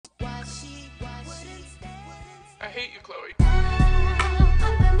hate you, Chloe.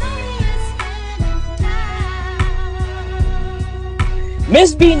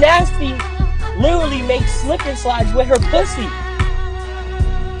 Miss B Nasty literally makes slip and slides with her pussy.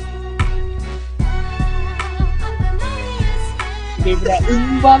 Gave her that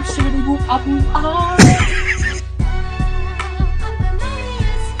ooh bop shibbity boop ah boop ah.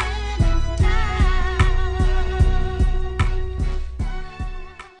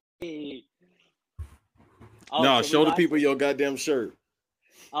 Hey. No, So show the people your goddamn shirt.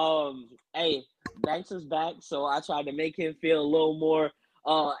 Hey, Banks is back, so I tried to make him feel a little more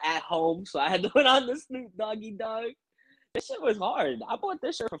at home. So I had to put on the Snoop Doggy Dog. This shit was hard. I bought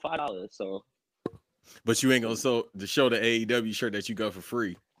this shirt for $5, so. But you ain't gonna show the AEW shirt that you got for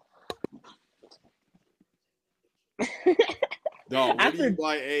free. Dog, where do you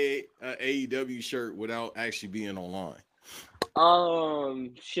buy a AEW shirt without actually being online?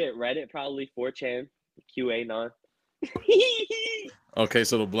 Shit, Reddit probably 4chan, QAnon. Okay,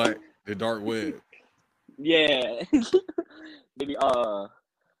 so the dark web. Yeah, maybe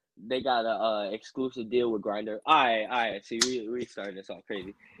they got a exclusive deal with Grindr. All right. See, we started this off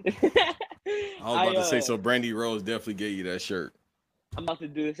crazy. I was about to say, so Brandy Rose definitely gave you that shirt. I'm about to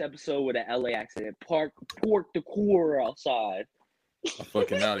do this episode with an LA accent. Park the core outside. I'm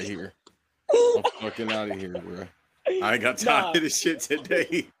fucking out of here. I'm fucking out of here, bro. I ain't got time for this shit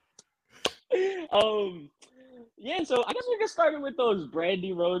today. Yeah, so I guess we can start with those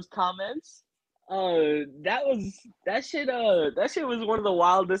Brandy Rose comments. That shit was one of the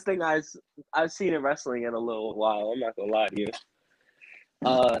wildest thing I've seen in wrestling in a little while. I'm not gonna lie to you.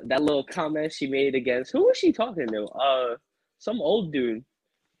 That little comment she made against, who was she talking to? Some old dude.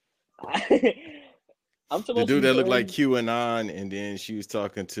 The dude that looked like QAnon, and then she was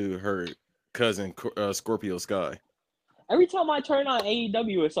talking to her cousin Scorpio Sky. Every time I turn on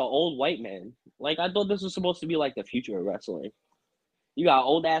AEW, it's an old white man. Like, I thought this was supposed to be like the future of wrestling. You got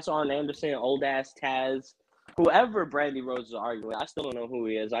old ass Arn Anderson, old ass Taz, whoever Brandy Rose is arguing. I still don't know who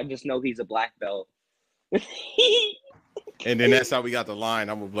he is. I just know he's a black belt. And then that's how we got the line,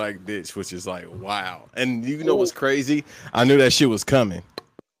 I'm a black bitch, which is like, wow. And you know what's crazy? I knew that shit was coming.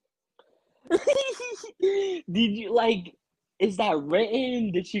 Did you, like, is that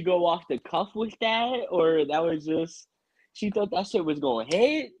written? Did she go off the cuff with that? Or that was just, she thought that shit was going to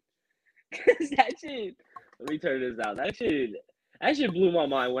hit? Because that shit, let me turn this out. That shit blew my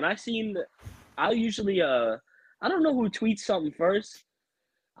mind. When I usually, I don't know who tweets something first.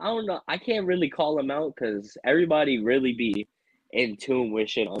 I don't know. I can't really call them out because everybody really be in tune with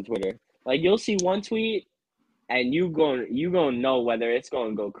shit on Twitter. Like, you'll see one tweet and you gonna know whether it's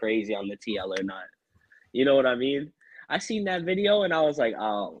gonna go crazy on the TL or not. You know what I mean? I seen that video and I was like,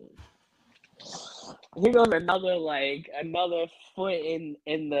 oh, here goes another foot in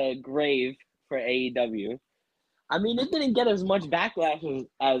the grave for AEW. I mean, it didn't get as much backlash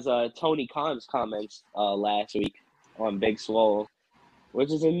as Tony Khan's comments last week on Big Swole, which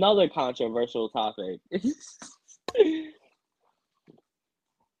is another controversial topic.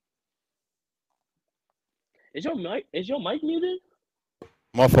 Is your mic muted?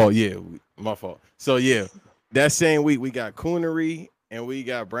 My fault, yeah. My fault. So yeah, that same week we got Coonery and we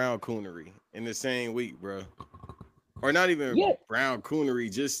got Brown Coonery in the same week, bro. Or not even Brown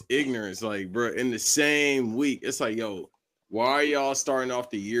Coonery, just ignorance, like, bro, in the same week. It's like, yo, why are y'all starting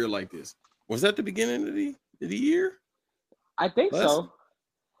off the year like this? Was that the beginning of the year? I think so.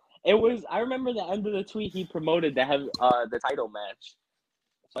 It was. I remember the end of the tweet. He promoted to have the title match.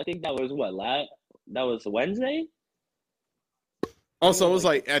 So I think that was that was Wednesday. Also, it was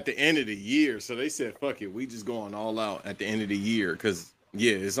like at the end of the year, so they said, "Fuck it, we just going all out at the end of the year." Because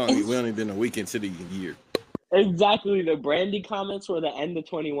we only been a week into the year. Exactly. The Brandy comments were the end of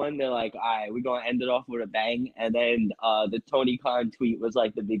 21. They're like, all right, we're going to end it off with a bang. And then the Tony Khan tweet was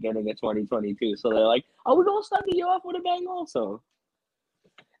like the beginning of 2022. So they're like, oh, we're going to start the year off with a bang also.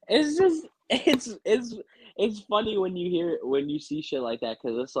 It's just, it's funny when you see shit like that.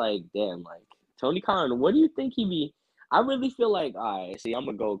 Because it's like, damn, like, Tony Khan, what do you think he be? I really feel like, all right, see, I'm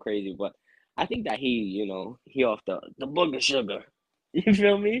going to go crazy. But I think that he off the booger sugar. You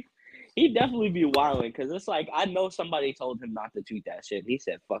feel me? He'd definitely be wilding because it's like, I know somebody told him not to tweet that shit. He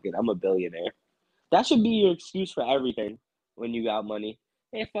said, fuck it, I'm a billionaire. That should be your excuse for everything when you got money.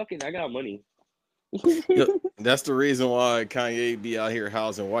 Hey, fuck it, I got money. Yo, that's the reason why Kanye be out here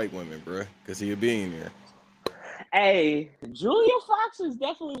housing white women, bro, because he a billionaire. Hey, Julia Fox is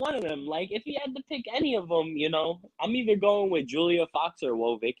definitely one of them. Like, if he had to pick any of them, I'm either going with Julia Fox or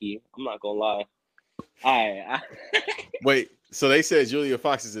Woah Vicky. I'm not going to lie. All right. Wait. So they said Julia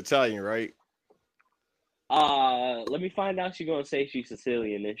Fox is Italian, right? Let me find out. She's gonna say she's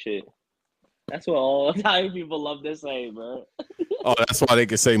Sicilian and shit. That's what all Italian people love to say, bro. Oh, that's why they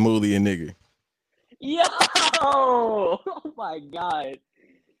can say mooly and nigga. Yo! Oh my god.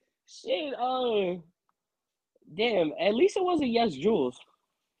 Shit, damn, at least it wasn't Yes Jules.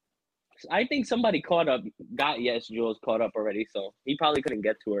 I think somebody got Yes Jules caught up already, so he probably couldn't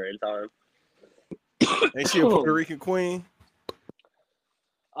get to her in time. Ain't she a Puerto Rican queen?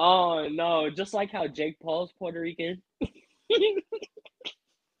 Oh no, just like how Jake Paul's Puerto Rican.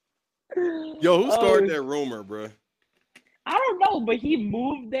 Yo, who started that rumor, bro? I don't know, but he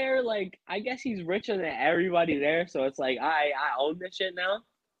moved there. Like, I guess he's richer than everybody there, so it's like I own this shit now.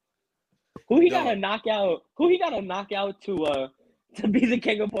 Who he got to knock out? Who he got to knock out to be the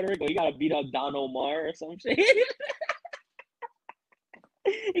king of Puerto Rico? He got to beat up Don Omar or some shit.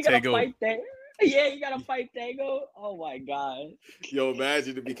 He got to fight that. Yeah, you gotta fight Tango. Oh my god. Yo,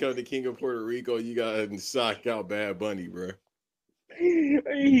 imagine to become the king of Puerto Rico, you gotta knock out Bad Bunny, bro.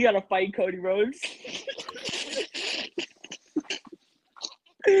 You gotta fight Cody Rhodes.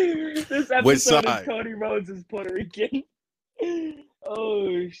 This episode is Cody Rhodes is Puerto Rican.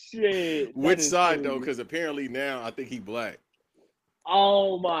 Oh shit. Which side though? Because apparently now I think he black.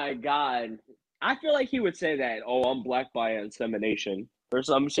 Oh my god. I feel like he would say that. Oh, I'm black by insemination or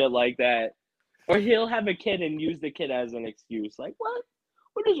some shit like that. Or he'll have a kid and use the kid as an excuse. Like, what?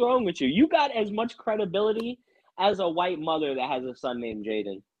 What is wrong with you? You got as much credibility as a white mother that has a son named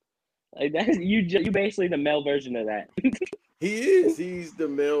Jaden. Like that's you basically the male version of that. He is. He's the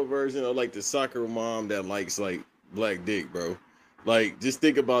male version of like the soccer mom that likes like black dick, bro. Like, just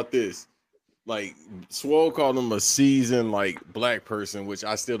think about this. Like, Swole called him a seasoned like black person, which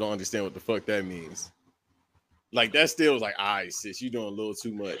I still don't understand what the fuck that means. Like, that still was like, all right, sis, you doing a little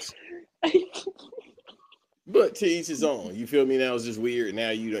too much. But to each his own. You feel me? Now it's just weird. Now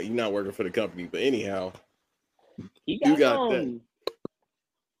you're not working for the company. But anyhow, you got that.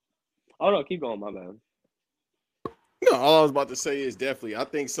 Oh no, keep going, my man. No, all I was about to say is definitely. I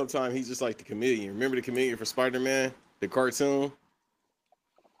think sometimes he's just like the chameleon. Remember the chameleon for Spider-Man, the cartoon?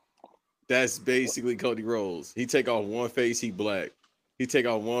 That's basically Cody Rhodes. He take off one face, he black. He take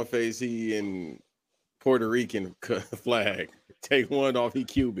off one face, he in Puerto Rican flag. Take one off, he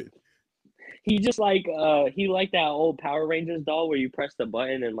Cuban. He just like he like that old Power Rangers doll where you press the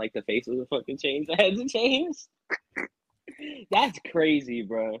button and like the faces will fucking change, the heads will change. That's crazy,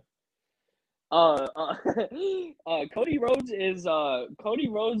 bro. Cody Rhodes is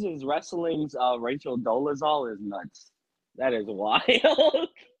wrestling's Rachel Dolezal is nuts. That is wild.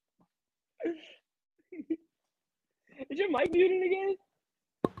 Is your mic muted again?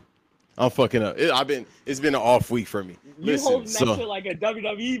 I'm fucking up. It's been an off week for me. You holding that shit like a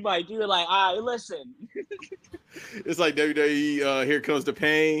WWE mic. You're like, all right, listen. It's like WWE, Here Comes the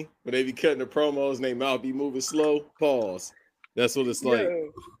Pain. When they be cutting the promos and they mouth be moving slow. Pause. That's what it's like. Yeah.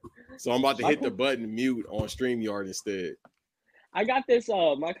 So I'm about to hit the button mute on StreamYard instead. I got this.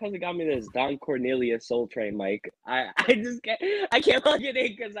 My cousin got me this Don Cornelius Soul Train mic. I can't plug it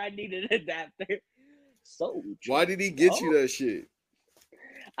in because I need an adapter. Soul Train. Why did he get you that shit?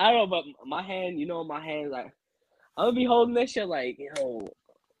 I don't know, but my hand, my hands, like, I'm gonna be holding this shit like,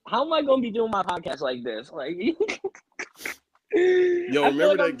 how am I gonna be doing my podcast like this? Like, yo,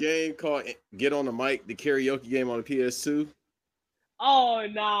 remember that game called Get on the Mic, the karaoke game on the PS2? Oh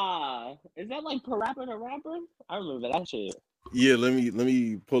nah, is that like Parappa the Rapper? I remember that shit. Yeah, let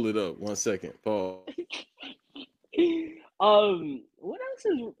me pull it up. 1 second. Pause. What else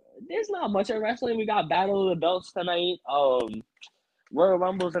is? There's not much of wrestling. We got Battle of the Belts tonight. Royal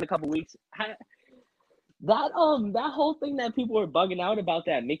Rumbles in a couple weeks. That whole thing that people are bugging out about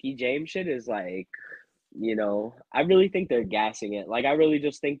that Mickie James shit is like, I really think they're gassing it. Like, I really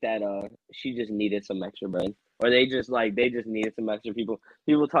just think that she just needed some extra bread, or they just needed some extra people.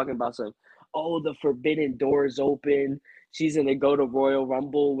 People talking about some, the forbidden doors open. She's gonna go to Royal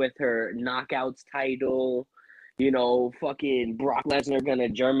Rumble with her Knockouts title. Fucking Brock Lesnar gonna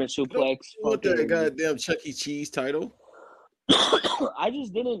German suplex. What that goddamn Chuck E. Cheese title? I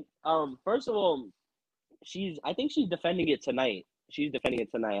just didn't. First of all, I think she's defending it tonight. I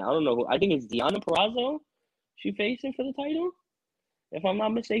don't know who. I think it's Deonna Purrazzo. She facing for the title, if I'm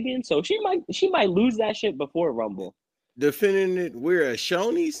not mistaken. So she might lose that shit before Rumble. Defending it where at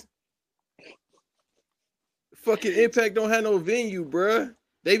Shoney's? Fucking Impact don't have no venue, bruh.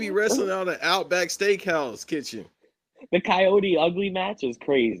 They be wrestling out of Outback Steakhouse kitchen. The Coyote Ugly match is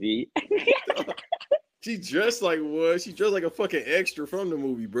crazy. She dressed like what? She dressed like a fucking extra from the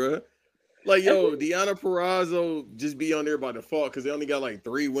movie, bruh. Like, yo, Deonna Purrazzo just be on there by default because they only got like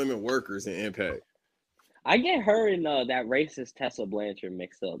 3 women workers in Impact. I get her and that racist Tessa Blanchard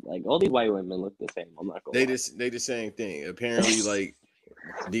mixed up. Like, all these white women look the same. I'm not gonna lie. They the same thing. Apparently, like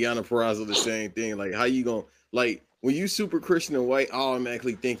Deanna Purrazzo the same thing. Like, how you gonna like when you super Christian and white, I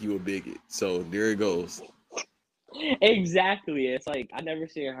automatically think you a bigot. So there it goes. Exactly. It's like I never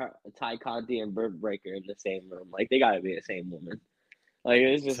seen her Ty Conti and Burt Breaker in the same room. Like they gotta be the same woman. Like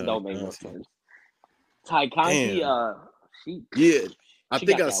it just Ty don't make no Conti. sense. Ty Conti, Damn. she Yeah, I she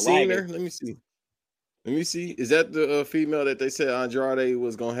think got I that seen wagon. her. Let me see. Let me see. Is that the female that they said Andrade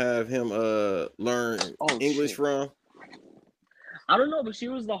was gonna have him learn Oh English shit. from? I don't know, but she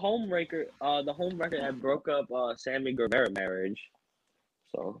was the homewrecker that broke up Sammy Guevara marriage.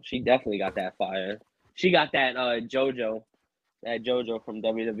 So she definitely got that fire. She got that JoJo from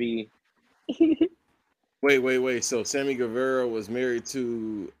WWE. Wait. So Sammy Guevara was married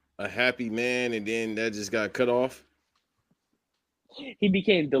to a happy man, and then that just got cut off. He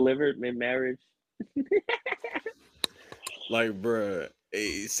became delivered in marriage. Like, bruh,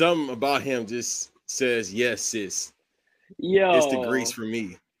 something about him just says yes, sis. It's the grease Yo, for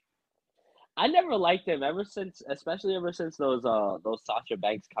me. I never liked him especially ever since those Sasha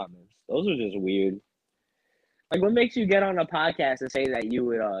Banks comments. Those were just weird. Like, what makes you get on a podcast and say that you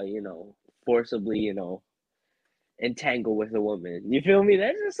would forcibly entangle with a woman? You feel me?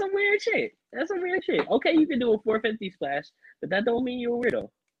 That's just some weird shit. That's some weird shit. Okay, you can do a 450 splash, but that don't mean you're a weirdo.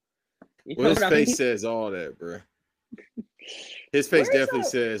 You Well, know his what I face mean? says all that, bruh. His face Where is definitely that?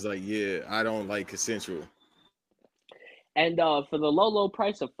 says like, yeah, I don't like consensual. And for the low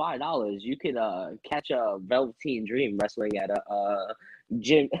price of $5, you could catch a Velveteen Dream wrestling at a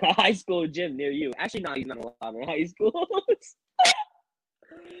gym, a high school gym near you. Actually, no, he's not allowed in high schools.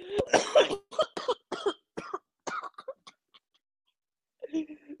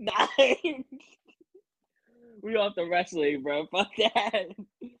 Nice. We off the wrestling, bro. Fuck that.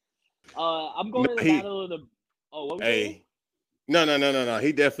 I'm No, going to the battle of the. Oh, what was it? Hey, no.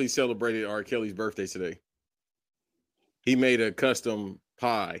 He definitely celebrated R. Kelly's birthday today. He made a custom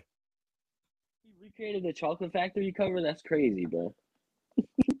pie. He recreated the Chocolate Factory cover. That's crazy, bro.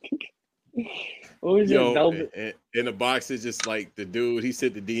 What was it? Yo, Velvet. in the box is just like the dude. He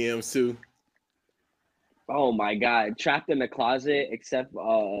sent the DMs too. Oh my god, trapped in the closet. Except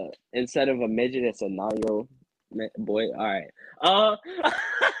instead of a midget, it's a 9-year-old boy. All right.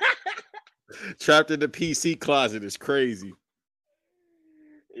 Trapped in the PC closet is crazy.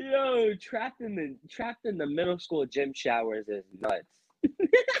 Yo, trapped in the middle school gym showers is nuts.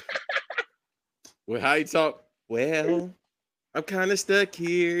 Well, how you talk? Well, I'm kind of stuck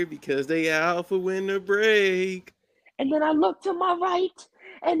here because they out for winter break. And then I look to my right,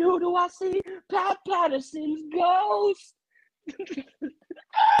 and who do I see? Pat Patterson's ghost.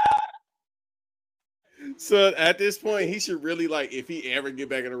 So at this point, he should really like if he ever get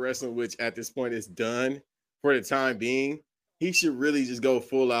back into wrestling, which at this point is done for the time being. He should really just go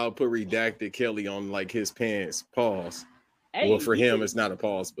full out, put redacted Kelly on like his pants. Pause. Hey, Well, for him, it's not a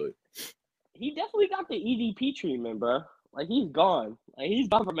pause, but he definitely got the EDP treatment, bro. Like he's gone. Like he's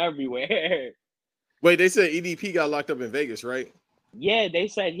gone from everywhere. wait, they said EDP got locked up in Vegas, right? Yeah, they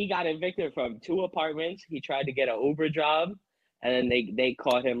said he got evicted from 2 apartments. He tried to get an Uber job, and then they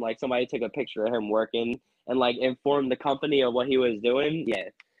caught him. Like somebody took a picture of him working and like informed the company of what he was doing. Yeah,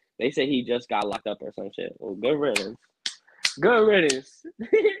 they said he just got locked up or some shit. Well, good riddance. Good riddance.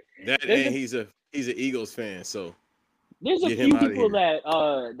 That and he's an Eagles fan, so there's a get him few out of people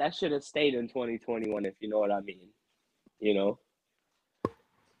here. that should have stayed in 2021, if you know what I mean. You know,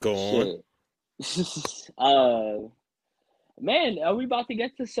 Go on. shit. Man, are we about to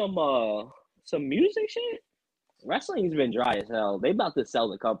get to some music shit? Wrestling's been dry as hell. They about to sell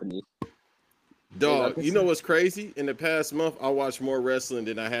the company. Dog, you know what's crazy? In the past month, I watched more wrestling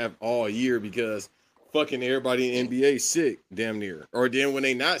than I have all year because fucking everybody in NBA sick, damn near. Or then when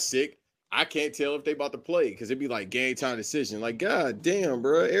they not sick, I can't tell if they about to play because it'd be like game time decision. Like, god damn,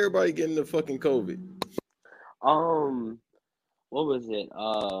 bro, everybody getting the fucking COVID. What was it?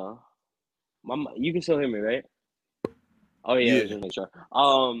 You can still hear me, right? Oh yeah, I was Yeah, just making sure.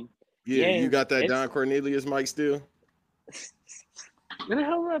 yeah. You got that it's Don Cornelius mic still? where the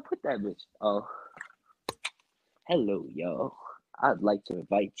hell did I put that bitch? Oh, hello, y'all. I'd like to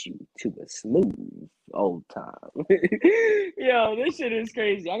invite you to a smooth old time. Yo, this shit is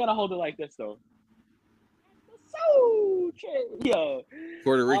crazy. I gotta hold it like this though. So, yo,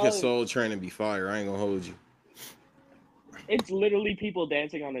 Puerto Rican Soul Train and be fire. I ain't gonna hold you. it's literally people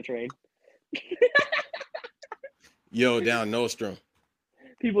dancing on the train. Yo, down Nostrum.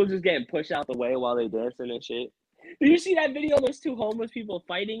 People just getting pushed out the way while they dancing and shit. Did you see that video of those 2 homeless people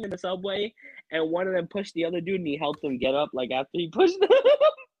fighting in the subway, and one of them pushed the other dude and he helped him get up like after he pushed them?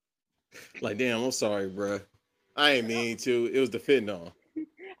 Like, damn, I'm sorry, bro. I ain't mean to. It was the fentanyl.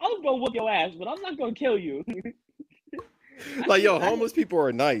 I was gonna whoop your ass, but I'm not gonna kill you. Like, yo, homeless people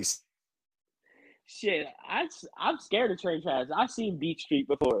are nice. Shit, I'm scared of train tracks. I've seen Beach Street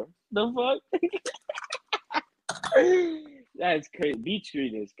before. The fuck? That's crazy. Beach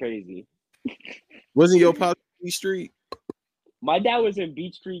Street is crazy. Wasn't your pop Beach Street? My dad was in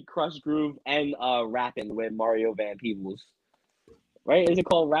Beach Street, Crush Groove, and rapping with Mario Van Peebles. Right? Is it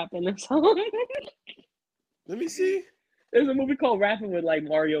called Rapping or something? Let me see. There's a movie called Rapping with like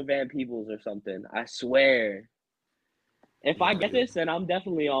Mario Van Peebles or something. I swear. If I get this, then I'm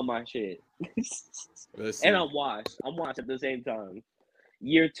definitely on my shit. And I'm washed. I'm washed at the same time.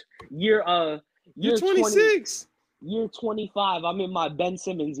 You're 26. Year 25. I'm in my Ben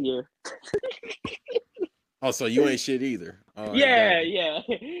Simmons year. Oh, so you ain't shit either. Right, yeah.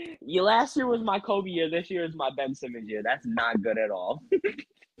 Last year was my Kobe year. This year is my Ben Simmons year. That's not good at all.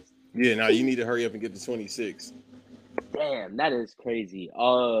 Yeah, now you need to hurry up and get to 26. Damn, that is crazy.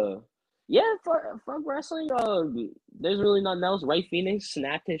 Yeah, fuck wrestling. There's really nothing else. Ray Phoenix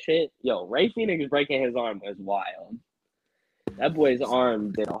snapped his shit. Yo, Ray Phoenix breaking his arm was wild. That boy's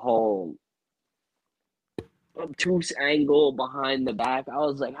arm did a whole obtuse angle behind the back. I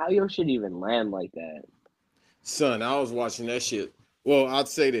was like, how your shit even land like that? Son, I was watching that shit. Well, I'd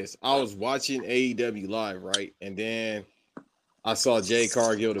say this. I was watching AEW live, right? And then I saw Jade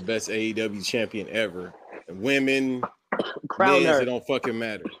Cargill, the best AEW champion ever. And women, Crown her. It don't fucking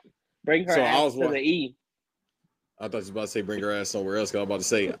matter. Bring her ass to the E. I thought you were about to say bring her ass somewhere else. Cause I was about to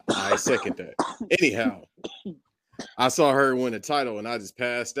say I second that. Anyhow, I saw her win the title and I just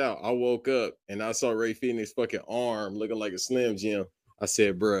passed out. I woke up and I saw Ray Phoenix' fucking arm looking like a Slim Jim. I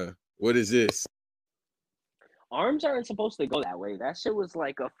said, bruh, what is this? Arms aren't supposed to go that way. That shit was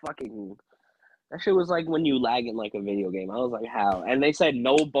like when you lag in like a video game. I was like, how? And they said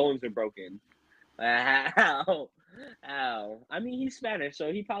no bones are broken. How? I mean, he's Spanish,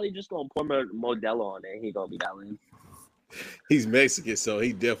 so he probably just gonna pour Modelo on it. He gonna be down. He's Mexican, so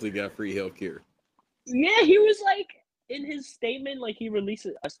he definitely got free healthcare. Yeah, he was like in his statement, like he released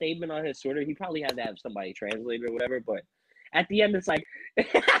a statement on his Twitter. He probably had to have somebody translate or whatever, but at the end, it's like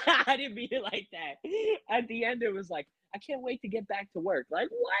I didn't mean it like that. At the end, it was like, I can't wait to get back to work. Like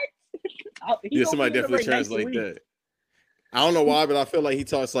what? Yeah, somebody definitely translate that. I don't know why, but I feel like he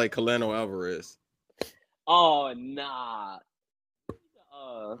talks like Canelo Alvarez. Oh nah.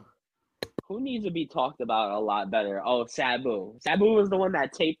 Who needs to be talked about a lot better? Oh, Sabu. Sabu was the one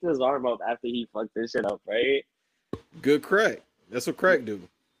that taped his arm up after he fucked this shit up, right? Good crack. That's what crack do.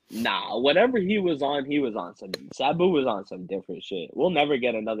 Nah, whatever he was on some. Sabu was on some different shit. We'll never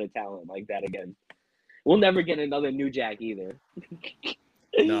get another talent like that again. We'll never get another New Jack either.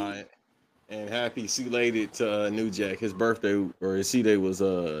 Nah, and happy C-lated to New Jack. His birthday or his C-day was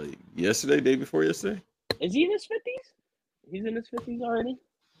yesterday, day before yesterday. Is he in his 50s? He's in his 50s already?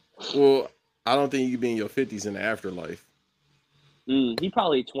 Well, I don't think you can be in your 50s in the afterlife. He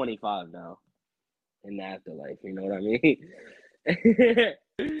probably 25 now in the afterlife. You know what I mean?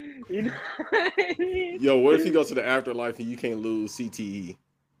 You know what I mean? Yo, what if he goes to the afterlife and you can't lose CTE?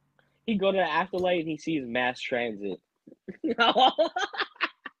 He go to the afterlife and he sees mass transit.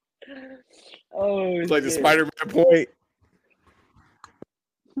 Oh, it's like the Spider-Man point.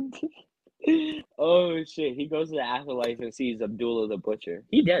 Oh shit! He goes to the afterlife and sees Abdullah the Butcher.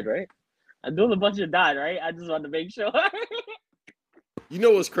 He dead, right? Abdullah the Butcher died, right? I just wanted to make sure. You know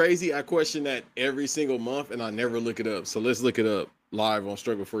what's crazy? I question that every single month, and I never look it up. So let's look it up live on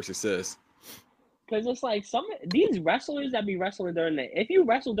Struggle for Success. Because it's like these wrestlers that be wrestling if you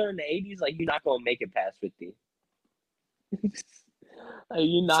wrestle during the 80s, like you're not gonna make it past 50.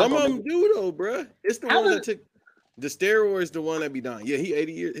 You're not. Some of them do though, bro. It's the one that took. The steroids, the one that be dying. Yeah, he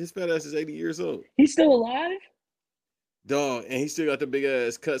 80 years. His fat ass is 80 years old. He's still alive? Dog, and he still got the big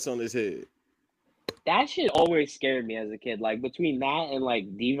ass cuts on his head. That shit always scared me as a kid. Like between that and like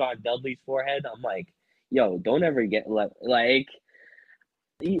Devon Dudley's forehead, I'm like, yo, don't ever get like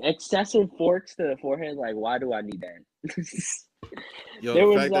excessive forks to the forehead. Like, why do I need that? Yo,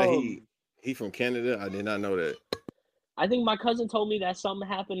 the fact that he from Canada, I did not know that. I think my cousin told me that something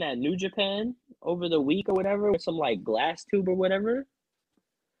happened at New Japan over the week or whatever with some like glass tube or whatever.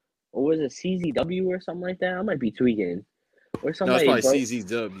 Or was it CZW or something like that? I might be tweaking. Or somebody. No, it's probably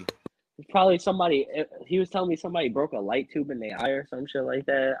CZW. Probably somebody. He was telling me somebody broke a light tube in their eye or some shit like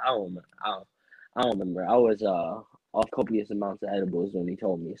that. I don't remember. I was off copious amounts of edibles when he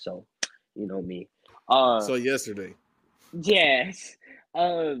told me. So, you know me. So yesterday. Yes.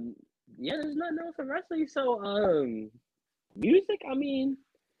 Yeah, there's nothing else for wrestling. So, music, I mean,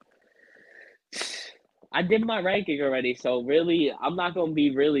 I did my ranking already. So, really, I'm not going to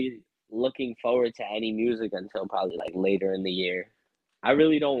be really looking forward to any music until probably, like, later in the year. I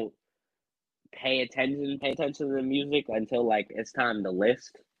really don't pay attention to the music until like it's time to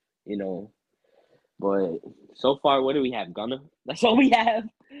list, you know. But so far, what do we have? Gunna. That's all we have.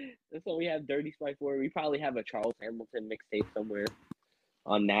 That's all we have. Dirty Sprite 4. We probably have a Charles Hamilton mixtape somewhere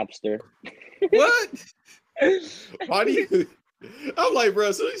on Napster. What? Why do you? I'm like,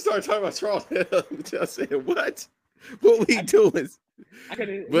 bro. So you start talking about Charles Hamilton, I said, what? What we doing?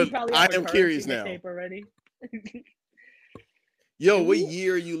 But I am curious now. Already. Yo, what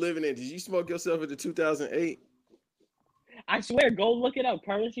year are you living in? Did you smoke yourself into 2008? I swear, go look it up.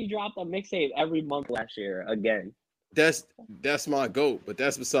 Currency dropped a mixtape every month last year again. That's my goat, but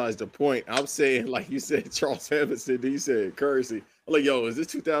that's besides the point. I'm saying, like you said, Charles Hamilton. You said Currency. I'm like, yo, is this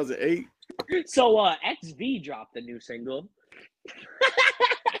 2008? So XV dropped a new single.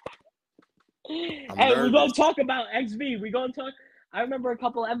 Hey, we're gonna talk about XV. We're gonna talk. I remember a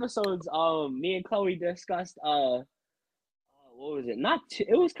couple episodes. Me and Chloe discussed. What was it?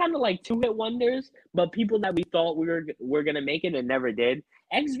 It was kind of like 2-hit wonders, but people that we thought we were gonna make it and never did.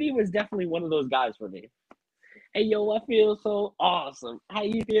 XV was definitely one of those guys for me. Hey yo, I feel so awesome. How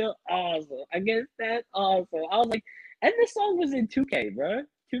you feel? Awesome. I guess that's awesome. I was like, and this song was in 2K, bro.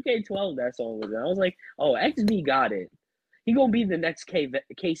 2K12. That song was in. I was like, oh, XV got it. He gonna be the next Casey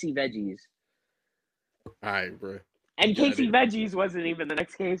Veggies. All right, bro. And Casey Veggies wasn't even the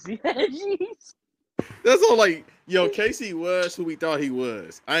next Casey Veggies. That's all. Like, yo, Casey was who we thought he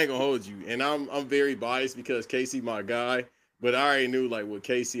was. I ain't gonna hold you, and I'm very biased because Casey my guy. But I already knew, like, with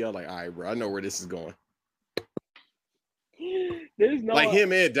Casey, I'm like, all right, bro, I know where this is going. There's no like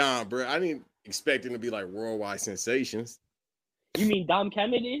him and Dom, bro. I didn't expect him to be like worldwide sensations. You mean Dom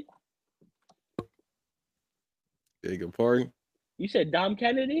Kennedy? Beg your pardon? You said Dom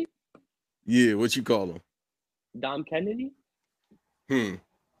Kennedy? Yeah, what you call him? Dom Kennedy? I'm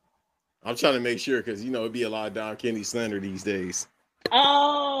trying to make sure because you know it'd be a lot of Dom Kennedy slander these days.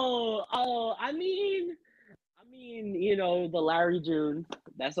 Oh, I mean, you know, the Larry June.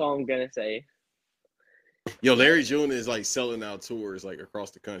 That's all I'm gonna say. Yo, Larry June is like selling out tours like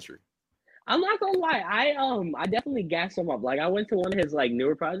across the country. I'm not gonna lie, I definitely gassed him up. Like I went to one of his like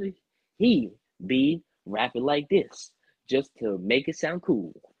newer projects. He be rapping like this just to make it sound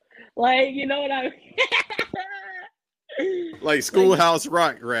cool. Like, you know what I mean? Like Schoolhouse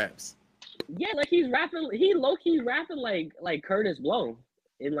Rock raps. Yeah, like he's rapping. He low-key rapping like Curtis Blow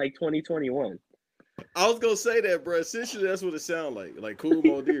in like 2021. I was gonna say that, bro. Essentially, that's what it sounds like Cool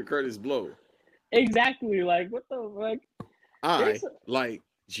Mo D or Curtis Blow. Exactly. Like what the fuck? I like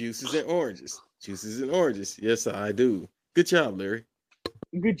juices and oranges. Juices and oranges. Yes, I do. Good job, Larry.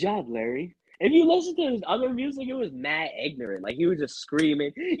 Good job, Larry. If you listen to his other music, it was mad ignorant. Like he was just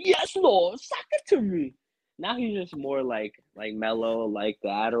screaming, "Yes, Lord, suck it to me." Now he's just more like mellow, like the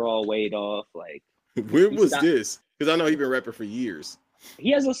Adderall weight off. Like when was this? Because I know he's been rapping for years.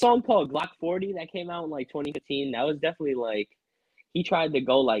 He has a song called Glock 40 that came out in like 2015. That was definitely like he tried to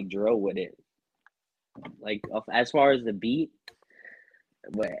go like drill with it. Like as far as the beat.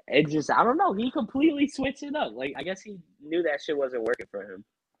 But it just, I don't know. He completely switched it up. Like, I guess he knew that shit wasn't working for him.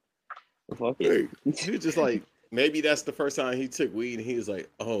 Fuck it. He just like, maybe that's the first time he took weed and he was like,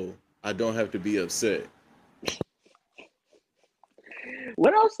 oh, I don't have to be upset.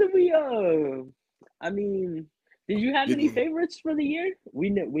 What else did we, I mean, did you have any favorites for the year? We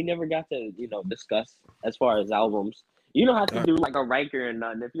never got to, discuss as far as albums. You don't have to do like a ranker or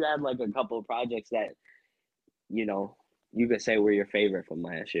nothing. If you had like a couple of projects that, you could say were your favorite from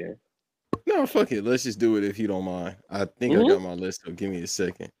last year. No, fuck it. Let's just do it if you don't mind. I think I got my list, so give me a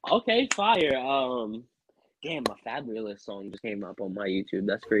second. Okay, fire. Damn, a Fabulous song just came up on my YouTube.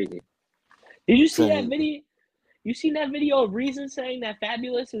 That's crazy. Did you see that video? You seen that video of Reason saying that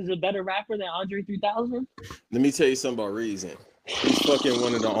Fabulous is a better rapper than Andre 3000? Let me tell you something about Reason. He's fucking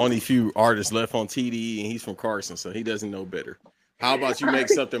one of the only few artists left on TDE, and he's from Carson, so he doesn't know better. How about you make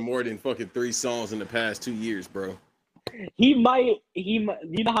something more than fucking 3 songs in the past 2 years, bro? He might, you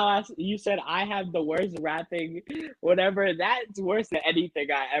know how you said I have the worst rapping, whatever. That's worse than anything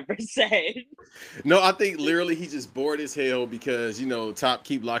I ever said. No, I think literally he just bored as hell because, Top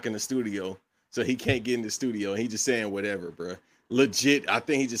keep locking the studio. So he can't get in the studio. And he just saying whatever, bro. Legit, I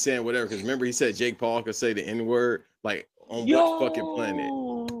think he's just saying whatever. Because remember he said Jake Paul could say the N-word? Like, on what fucking planet?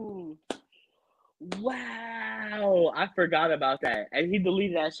 Wow. I forgot about that. And he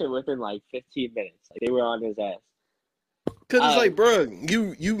deleted that shit within like 15 minutes. Like, they were on his ass. Because it's like, bro,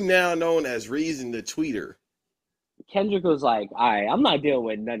 you now known as Reason the Tweeter. Kendrick was like, all right, I'm not dealing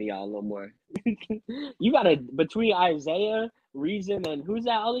with none of y'all no more. You got to, between Isaiah, Reason, and who's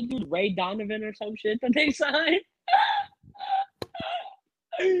that other dude? Ray Donovan or some shit that they signed?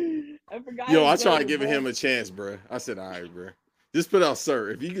 I forgot. Yo, I tried giving him a chance, bro. I said, all right, bro. Just put out Sir.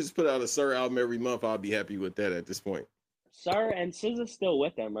 If you could just put out a Sir album every month, I'll be happy with that at this point. Sir and SZA's still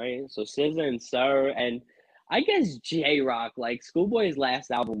with them, right? So SZA and Sir, and I guess J Rock. Like Schoolboy's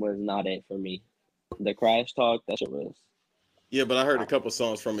last album was not it for me. The Crash Talk, that shit was. Yeah, but I heard a couple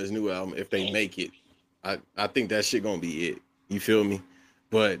songs from his new album. If they make it, I think that shit gonna be it. You feel me?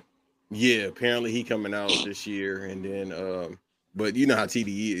 But yeah, apparently he coming out this year, and then but you know how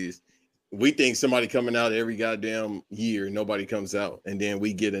TDE is. We think somebody coming out every goddamn year, nobody comes out, and then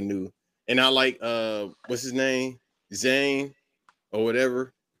we get a new. And I like what's his name? Zane or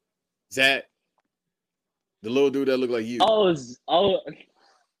whatever. Zach. The little dude that look like you. Oh,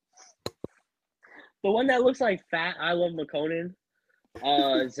 the one that looks like Fat I Love McConan.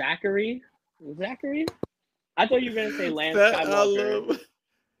 Zachary. I thought you were gonna say Lance Skywalker.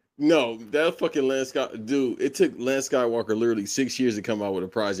 No, that fucking Lance Skywalker, dude. It took Lance Skywalker literally 6 years to come out with a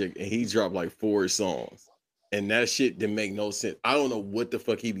project, and he dropped like 4 songs, and that shit didn't make no sense. I don't know what the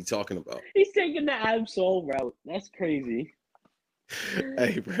fuck he be talking about. He's taking the Ab-Soul route. That's crazy.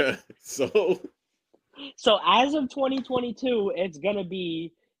 Hey, bro. So as of 2022, it's gonna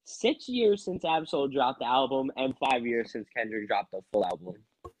be 6 years since Ab-Soul dropped the album, and 5 years since Kendrick dropped the full album.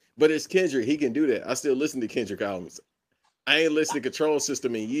 But it's Kendrick. He can do that. I still listen to Kendrick albums. I ain't listened to Control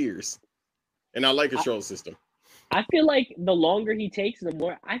System in years. And I like Control System. I feel like the longer he takes, the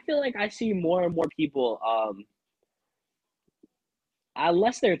more I feel like I see more and more people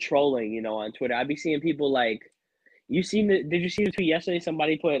unless they're trolling, you know, on Twitter. I'd be seeing people like did you see the tweet yesterday?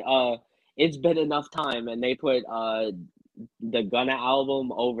 Somebody put it's been enough time, and they put the Gunna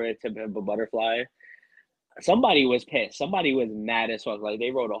album over to Pimp a Butterfly. Somebody was pissed. Somebody was mad as fuck. Like, they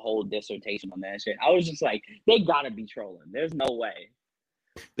wrote a whole dissertation on that shit. I was just like, they gotta be trolling. There's no way.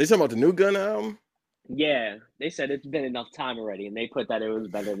 They talking about the new Gunna album? Yeah, they said it's been enough time already, and they put that it was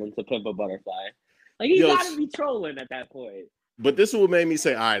better than To Pimp a Butterfly. Like, you gotta be trolling at that point. But this is what made me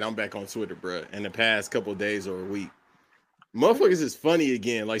say, all right, I'm back on Twitter, bro, in the past couple of days or a week. Motherfuckers is funny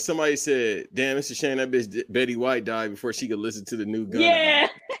again. Like, somebody said, damn, it's a shame that bitch Betty White died before she could listen to the new Gunna. Yeah.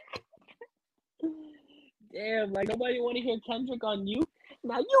 Damn, like, nobody want to hear Kendrick on you?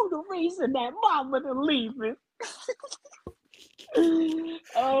 Now you the reason that mama done leaving.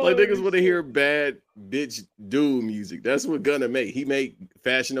 Like, niggas want to hear bad bitch dude music. That's what Gunna make. He make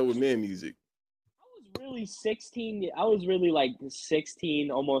Fashion Over Men music. I was really like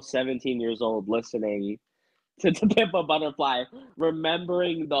 16, almost 17 years old listening to Pimp a Butterfly,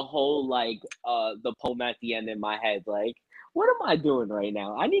 remembering the whole, like, the poem at the end in my head. Like, what am I doing right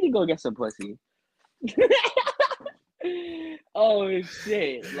now? I need to go get some pussy. Oh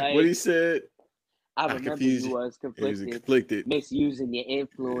shit! Like, what he said. I remember you was conflicted, misusing your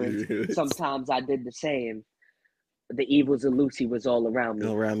influence. Sometimes I did the same. The evils of Lucy was all around me.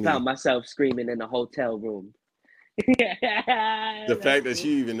 Found myself screaming in a hotel room. The fact that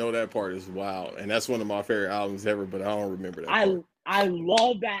you even know that part is wild, and that's one of my favorite albums ever. But I don't remember that part. I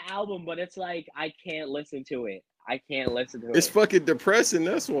love that album, but it's like I can't listen to it. It's fucking depressing.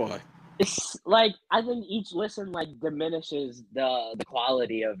 That's why. It's like I think each listen like diminishes the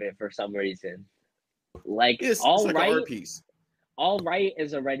quality of it for some reason. Like, it's All like Right, an art piece. All Right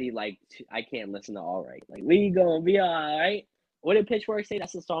is already like I can't listen to All Right. Like, we gonna be all right. What did Pitchfork say?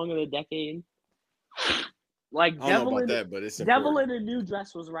 That's the song of the decade. Like, I don't know about that, but it's Devil important. in a New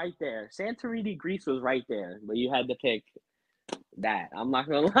Dress was right there. Santorini Grease was right there, but you had to pick that. I'm not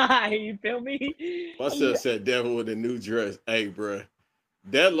gonna lie. You feel me? I still said Devil in a New Dress. Hey, bro.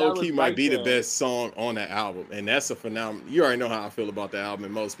 That low-key might be the best song on the album, and that's a phenomenon. You already know how I feel about the album,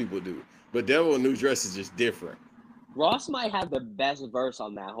 and most people do. But Devil in a New Dress is just different. Ross might have the best verse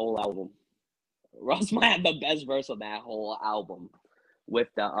on that whole album. With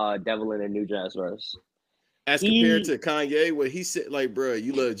the Devil in a New Dress verse. As compared to Kanye, where he said, like, bro,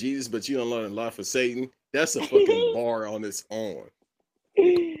 you love Jesus, but you don't love a lot for Satan. That's a fucking bar on its own.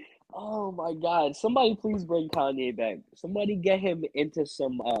 Oh my God! Somebody please bring Kanye back. Somebody get him into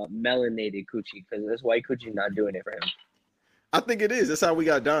some melanated coochie, because this white coochie not doing it for him. I think it is. That's how we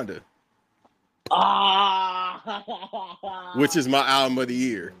got Donda. Ah, which is my album of the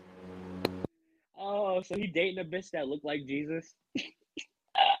year. Oh, so he dating a bitch that looked like Jesus?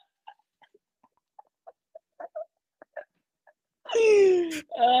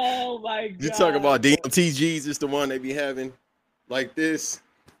 Oh my God! You talk about DMT Jesus, the one they be having like this.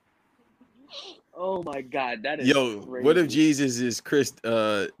 Oh my God, that is crazy. What if Jesus is Chris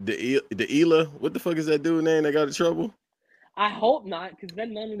D'Elia? What the fuck is that dude name that got in trouble? I hope not, because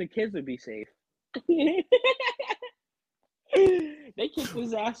then none of the kids would be safe. They kicked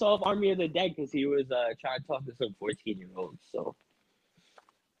his ass off Army of the Dead because he was trying to talk to some 14-year-olds. So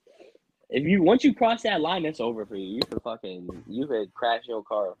once you cross that line, it's over for you. You could crash your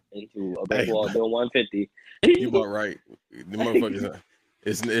car into a brick wall doing 150. You about right. The motherfuckers.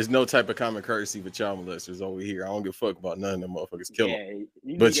 It's no type of common courtesy for child molesters over here. I don't give a fuck about none of them motherfuckers. Kill them.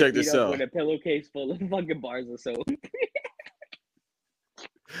 But check this out. With a pillowcase full of fucking bars or so.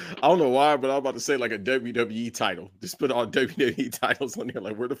 I don't know why, but I'm about to say like a WWE title. Just put all WWE titles on there.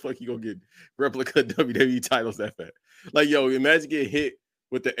 Like, where the fuck you gonna get replica WWE titles that fat? Like, yo, imagine getting hit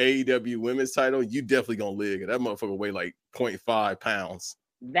with the AEW women's title. You definitely gonna live. That motherfucker weigh like 0.5 pounds.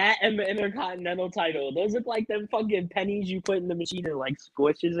 That and the Intercontinental title. Those look like them fucking pennies you put in the machine and like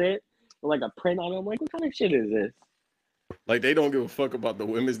squishes it. With like a print on them. Like, what kind of shit is this? Like, they don't give a fuck about the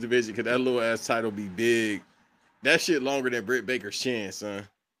women's division because that little ass title be big. That shit longer than Britt Baker's chin, son.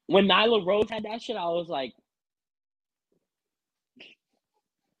 When Nyla Rose had that shit, I was like,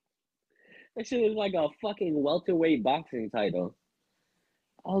 that shit was like a fucking welterweight boxing title.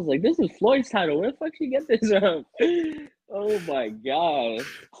 I was like, this is Floyd's title. Where the fuck she get this from? Oh my god.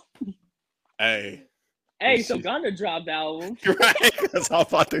 Hey, so Gunna dropped the album. Right, because I'm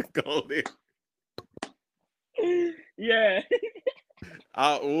about to go there. Yeah.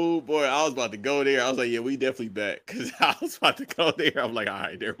 Oh boy, I was about to go there. I was like, yeah, we definitely back. Because I was about to go there. I'm like, all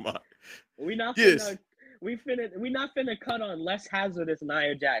right, never mind. We not finna cut on less hazardous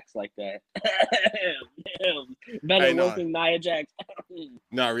Nia Jax like that. Better working Nia Jax.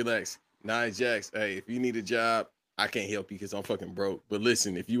 Nah, relax. Nia Jax, hey, if you need a job, I can't help you because I'm fucking broke. But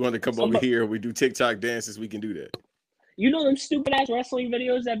listen, if you want to come over here, we do TikTok dances, we can do that. You know them stupid ass wrestling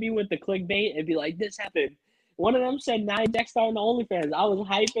videos that be with the clickbait? It'd be like, this happened. One of them said Nia Jax starting the OnlyFans. I was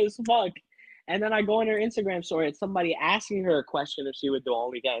hype as fuck. And then I go on her Instagram story, it's somebody asking her a question if she would do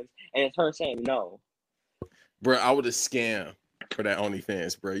OnlyFans, and it's her saying no. Bro, I would have scammed for that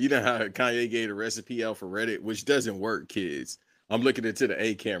OnlyFans, bro. You know how Kanye gave a recipe out for Reddit, which doesn't work, kids. I'm looking into the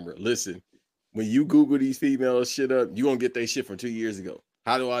A camera. Listen, when you Google these females shit up, you gonna get that shit from 2 years ago.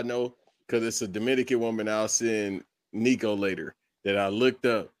 How do I know? Because it's a Dominican woman I'll send Nico later that I looked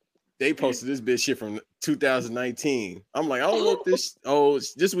up. They posted this bitch shit from 2019. I'm like, I don't know if this. Oh,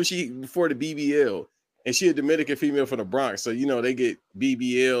 this was she before the BBL, and she a Dominican female from the Bronx, so you know they get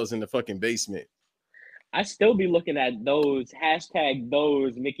BBLs in the fucking basement. I still be looking at those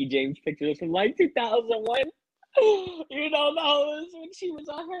Mickey James pictures from like 2001. You know those when she was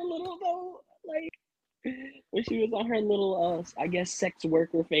on her little I guess sex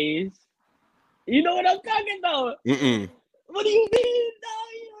worker phase. You know what I'm talking about? What do you mean? No,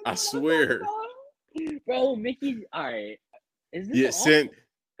 I swear. Bro, Mickey, all right. Is this Is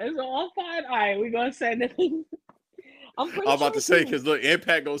it all fine? All right, we're going to send it. I'm about to say, because look,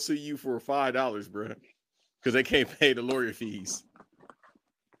 Impact going to sue you for $5, bro. Because they can't pay the lawyer fees.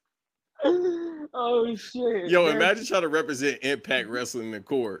 Oh, shit. Yo, imagine trying to represent Impact Wrestling in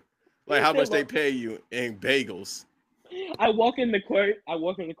court. Like, how much they pay you in bagels. I walk in the court.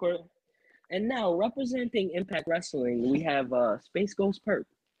 And now, representing Impact Wrestling, we have Space Ghost Perp.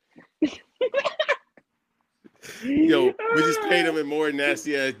 Yo, we just paid them in more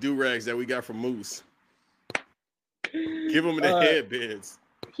nasty ass do-rags that we got from Moose. Give them the headbands.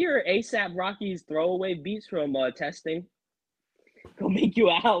 Here are ASAP Rocky's throwaway beats from testing. Go make you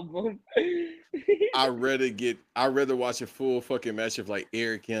an album. I'd rather watch a full fucking match of like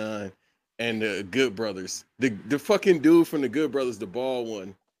Eric Young and the Good Brothers. The fucking dude from the Good Brothers, the bald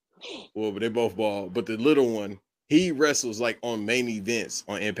one. Well, but they both bald. But the little one, he wrestles like on main events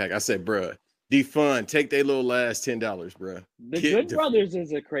on Impact. I said, bruh, defund, take their little last $10, bruh. The Good Brothers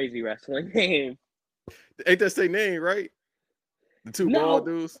is a crazy wrestling name. Ain't that their name, right? The two bald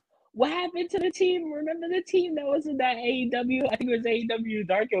dudes. What happened to the team? Remember the team that was in that AEW? I think it was AEW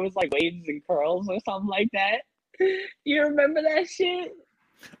Dark. It was like Waves and Curls or something like that. You remember that shit?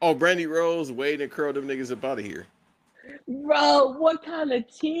 Oh, Brandy Rose, Wade and Curl them niggas up out of here. Bro, what kind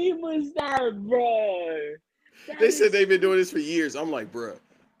of team was that, bro? They said they've been doing this for years. I'm like, bro,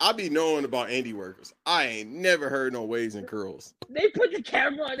 I be knowing about indie workers. I ain't never heard no Waves and Curls. They put the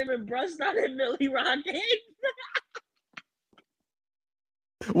camera on him and brushed on him, Millie Rocket.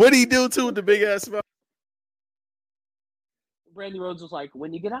 What'd he do to with the big ass mouth? Brandy Rhodes was like,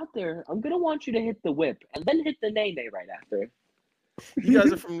 when you get out there, I'm going to want you to hit the whip and then hit the nay-nay right after. You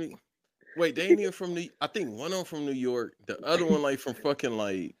guys are from New Wait, they ain't even from New I think one of them from New York. The other one like from fucking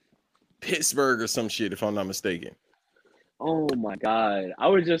like Pittsburgh or some shit, if I'm not mistaken. Oh my God. I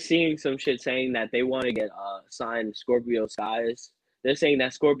was just seeing some shit saying that they want to get signed Scorpio Skies. They're saying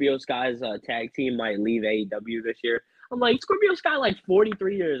that Scorpio Skies tag team might leave AEW this year. I'm like, Scorpio Sky like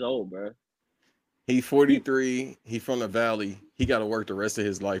 43 years old, bro. He 43. He from the Valley. He got to work the rest of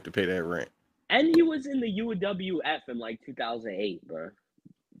his life to pay that rent. And he was in the UWF in like 2008, bro.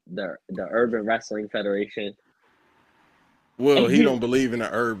 the Urban Wrestling Federation. Well, he don't believe in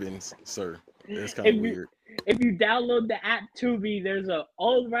the urbans, sir. That's kind of weird. If you download the app Tubi, there's an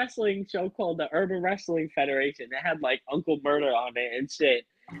old wrestling show called the Urban Wrestling Federation. It had like Uncle Murder on it and shit.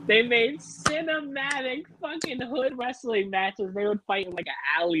 They made cinematic fucking hood wrestling matches. They would fight in like an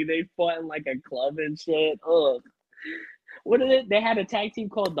alley. They fought in like a club and shit. Ugh. What is it? They had a tag team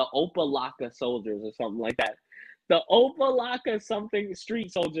called the Opalaka Soldiers or something like that. The Opalaka something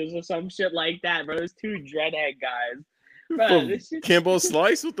Street Soldiers or some shit like that, bro. There's two dreadhead guys. Bro, this shit... Kimbo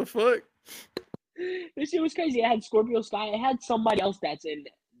Slice? What the fuck? This shit was crazy. It had Scorpio Sky. It had somebody else I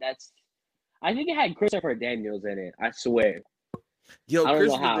think it had Christopher Daniels in it. I swear. Yo,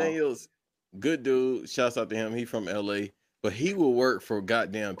 Christopher Daniels, good dude. Shouts out to him. He from LA. But he will work for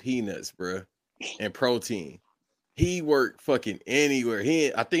goddamn peanuts, bro. And protein. He worked fucking anywhere.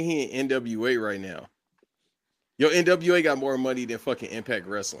 I think he in NWA right now. Yo, NWA got more money than fucking Impact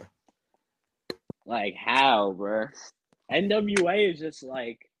Wrestling. Like how, bro? NWA is just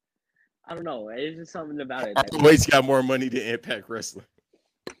like, I don't know. It's just something about it. ROH got more money than Impact Wrestling.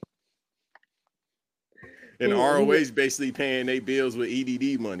 And ROH basically paying their bills with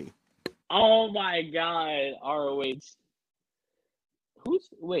EDD money. Oh my God, ROH.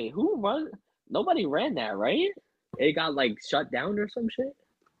 Who run? Nobody ran that, right? It got like shut down or some shit.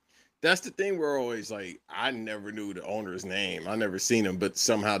 That's the thing. We're always like, I never knew the owner's name. I never seen him, but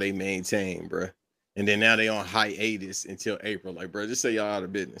somehow they maintain, bro. And then now they on hiatus until April. Like, bro, just say y'all out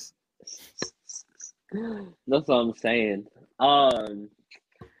of business. That's what I'm saying.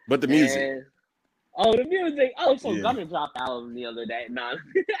 But the music. The music. So Gunna dropped album the other day. Nah.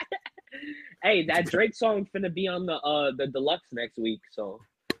 Hey, that Drake song finna be on the deluxe next week, so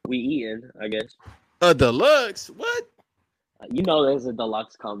we eating, I guess. A deluxe? What? You know there's a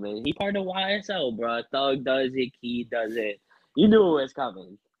deluxe coming. He part of YSL, bro. Thug does it, Key does it. You knew it was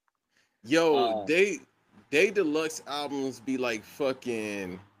coming. Yo, they deluxe albums be like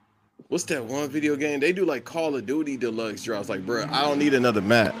fucking. What's that one video game? They do like Call of Duty deluxe drops. Like, bro, I don't need another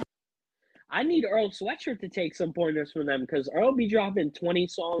map. I need Earl Sweatshirt to take some pointers from them because Earl be dropping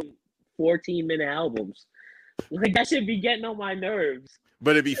 20-song, 14-minute albums. Like, that should be getting on my nerves.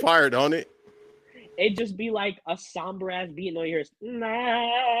 But it be fired on it. It just be like a somber ass beat, and all you hear is,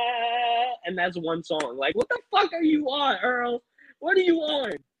 nah, and that's one song. Like, what the fuck are you on, Earl? What are you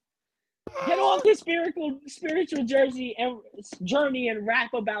on? Get off the spiritual journey and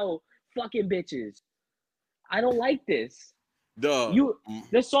rap about fucking bitches. I don't like this.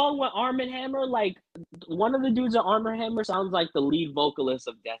 The song with Arm & Hammer, like one of the dudes at Arm & Hammer sounds like the lead vocalist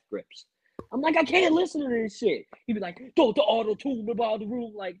of Death Grips. I'm like, I can't listen to this shit. He'd be like, throw the auto-tune about the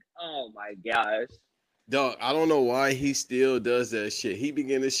room. Like, oh my gosh. Dog, I don't know why he still does that shit. He been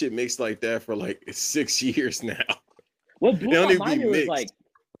getting this shit mixed like that for like 6 years now. What blew my mind was like,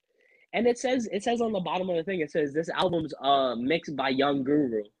 and it says on the bottom of the thing, it says this album's mixed by Young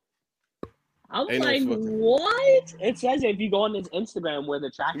Guru. I'm like, what? It says if you go on his Instagram where the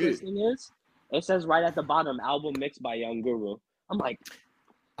track listing is, it says right at the bottom, album mixed by Young Guru. I'm like,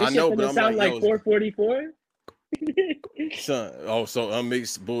 this I know, but I'm sound like 444. Son, so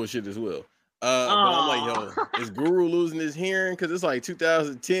unmixed bullshit as well. But I'm like, yo, is Guru losing his hearing? Because it's like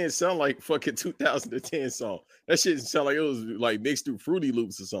 2010, sound like fucking 2010 song. That shit sound like it was like mixed through Fruity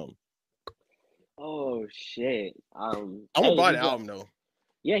Loops or something. Oh shit. I'm gonna buy the album though.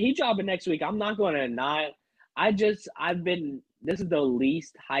 Yeah, he dropping next week. I'm not gonna not. This is the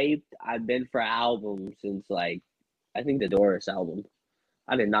least hyped I've been for albums since like I think the Doris album.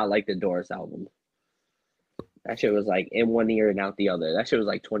 I did not like the Doris album. That shit was like in one ear and out the other. That shit was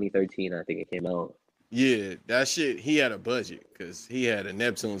like 2013, I think it came out. Yeah, that shit, he had a budget because he had a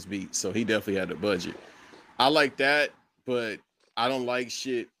Neptune's beat, so he definitely had a budget. I like that, but I don't like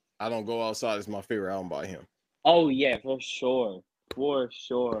shit. I Don't Go Outside is my favorite album by him. Oh, yeah, for sure. For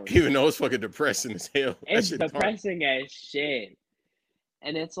sure. Even though it's fucking depressing as hell. It's depressing as shit.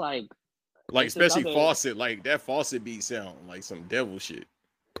 And it's like especially Fawcett, like that Fawcett beat sound like some devil shit.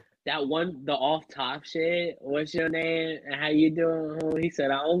 That one, the off top shit. What's your name and how you doing? He said,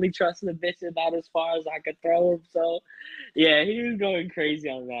 I only trust the bitch about as far as I could throw him. So, yeah, he was going crazy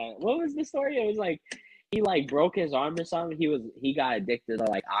on that. What was the story? It was like he like broke his arm or something. He got addicted to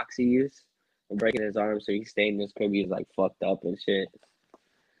like oxy use and breaking his arm, so he stayed in his crib. He was like fucked up and shit.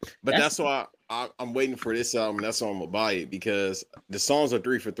 But that's why I'm waiting for this album. That's why I'm gonna buy it because the songs are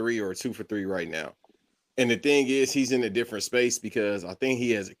 3 for 3 or 2 for 3 right now. And the thing is, he's in a different space because I think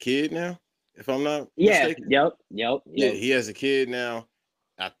he has a kid now, if I'm not mistaken. Yep. Yeah, he has a kid now.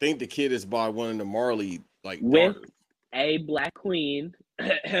 I think the kid is by one of the Marley, like, with daughters. A black queen.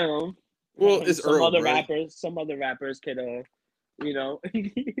 Well, it's some Earl, other bro. rappers. Some other rappers could You know.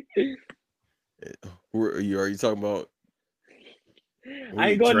 Are you talking about I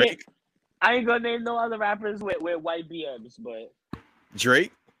ain't gonna Drake? I ain't gonna name no other rappers with white BMs, but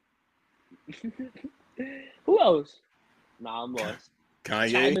Drake? who else? Nah, I'm lost.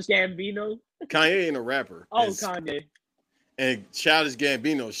 Kanye? Childish Gambino? Kanye ain't a rapper. Oh, Kanye. And Childish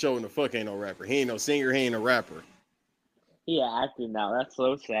Gambino showing the fuck ain't no rapper. He ain't no singer, he ain't a rapper. Yeah, acting now. That's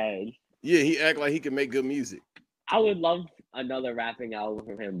so sad. Yeah, he act like he can make good music. I would love another rapping album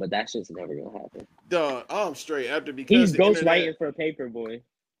from him, but that's just never gonna happen. Dog, I'm straight after because he's ghostwriting for Paperboy.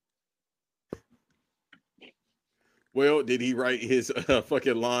 Well, did he write his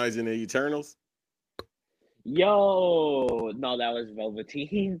fucking lines in the Eternals? Yo, no, that was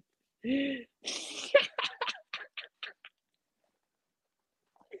Velveteen.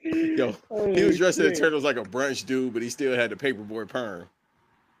 Yo, he was dressed in the Eternals like a brunch dude, but he still had the Paperboy perm.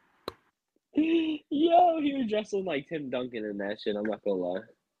 Yo, he was dressing like Tim Duncan in that shit. I'm not gonna lie.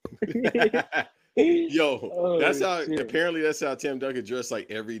 Yo, that's how apparently that's how Tim Duncan dressed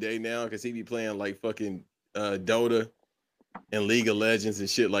like every day now, because he be playing like fucking Dota and League of Legends and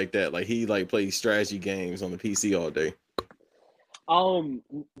shit like that. Like he like plays strategy games on the PC all day.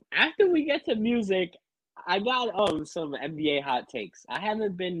 After we get to music, I got some NBA hot takes.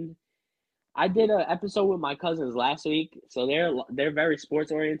 I did an episode with my cousins last week, so they're very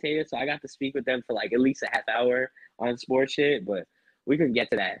sports orientated. So I got to speak with them for like at least a half hour on sports shit, but we can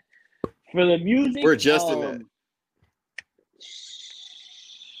get to that. For the music, we're adjusting that.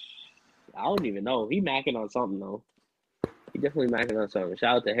 I don't even know. He macking on something though. He definitely macking on something.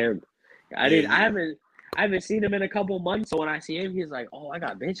 Shout out to him. I haven't seen him in a couple months, so when I see him, he's like, "Oh, I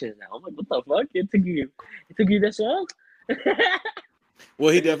got bitches now." I'm like, "What the fuck? It took you this long?"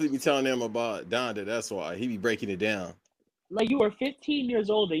 Well, he definitely be telling them about Donda. That's why he be breaking it down. Like you were 15 years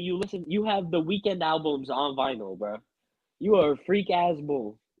old and you have the Weeknd albums on vinyl, bro. You are a freak ass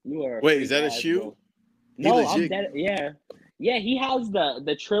bull. Wait, is that a shoe? No, I'm dead. Yeah. He has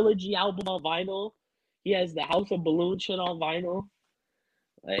the trilogy album on vinyl. He has the House of Balloon shit on vinyl.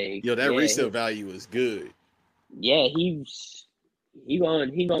 Like, yo, that resale value is good. Yeah, he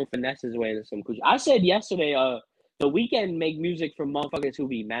gonna finesse his way into some coochie. I said yesterday, the Weeknd make music for motherfuckers who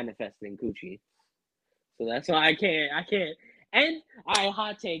be manifesting coochie. So that's why I can't. And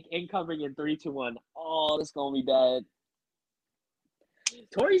hot take incoming in 3, 2, 1. Oh, this gonna be bad.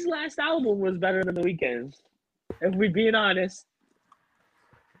 Tory's last album was better than The Weeknd's. If we being honest.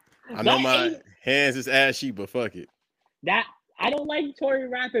 I know my hands is ashy, but fuck it. I don't like Tory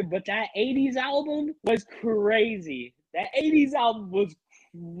rapping, but that 80s album was crazy. That 80s album was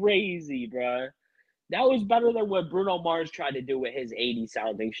crazy, bro. That was better than what Bruno Mars tried to do with his 80s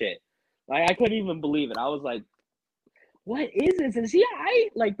sounding shit. Like, I couldn't even believe it. I was like, what is this? Is he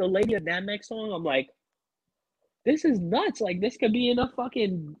like the Lady of Namek song? I'm like, this is nuts. Like, this could be in a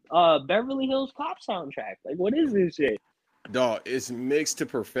fucking Beverly Hills Cop soundtrack. Like, what is this shit? Dog, it's mixed to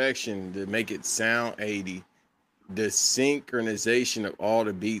perfection to make it sound 80. The synchronization of all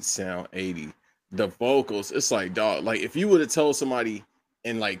the beats sound 80. The vocals, it's like, dog, like if you would have told somebody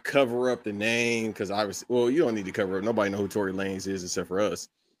and like cover up the name, because you don't need to cover up. Nobody know who Tory Lanez is except for us,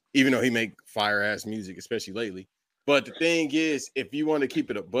 even though he make fire ass music, especially lately. But the thing is, if you want to keep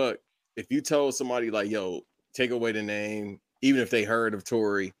it a buck, if you told somebody like, yo, take away the name, even if they heard of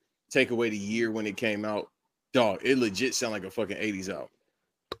Tory, take away the year when it came out, dog, it legit sound like a fucking 80s album.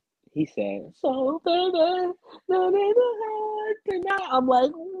 He said, "So baby, I'm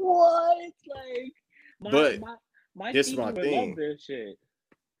like, what? Like, my this my thing. Love this shit.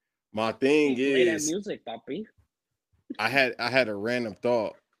 My thing play is that music, puppy. I had a random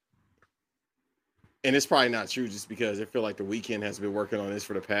thought, and it's probably not true, just because I feel like The Weeknd has been working on this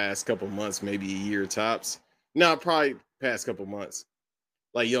for the past couple months, maybe a year tops. No, probably past couple months.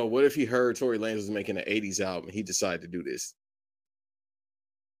 Like, yo, what if he heard Tory Lanez was making an 80s album and he decided to do this?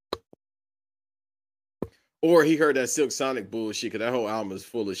 Or he heard that Silk Sonic bullshit, because that whole album is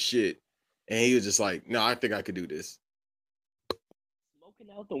full of shit. And he was just like, no, I think I could do this.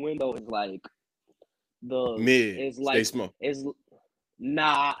 Smoking Out the Window is like the mid. Is like smoke. Is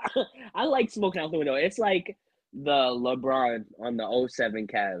nah. I like Smoking Out the Window. It's like the LeBron on the 07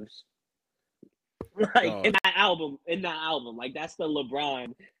 Cavs. Like in that album. Like that's the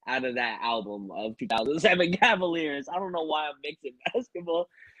LeBron out of that album of 2007 Cavaliers. I don't know why I'm mixing basketball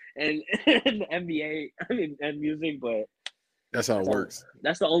and NBA, and music, but that's how it works.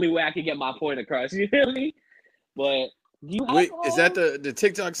 That's the only way I can get my point across. You feel me? But do you have wait? Is that the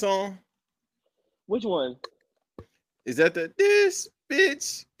TikTok song? Which one? Is that the this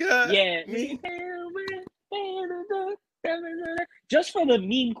bitch got me? Just for the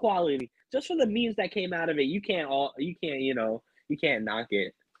meme quality, just for the memes that came out of it, you can't You can't knock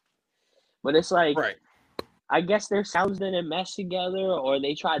it. But it's like, Right. I guess their sounds didn't mesh together, or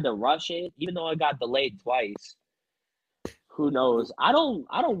they tried to rush it, even though it got delayed twice. Who knows? I don't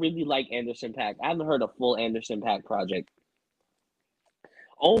really like Anderson .Paak. I haven't heard a full Anderson .Paak project.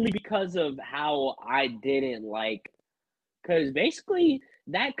 Only because of how I didn't like, because basically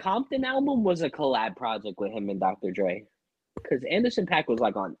that Compton album was a collab project with him and Dr. Dre. Because Anderson .Paak was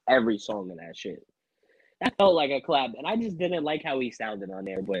like on every song in that shit. That felt like a collab, and I just didn't like how he sounded on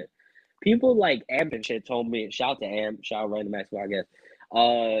there. But people like Amp and shit told me, shout to Amp, shout Random Max, I guess.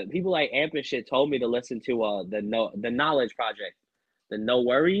 People like Amp and shit told me to listen to the Knowledge Project, the No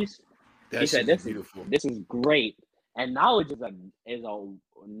Worries. He said this is great, and Knowledge is a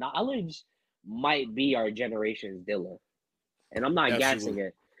Knowledge might be our generation's Dilla, and I'm not gassing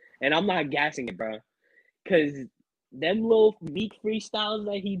it, bro, because them little Meek freestyles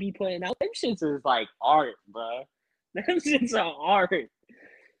that he be putting out, them shits is like art, bro. Them shits are art.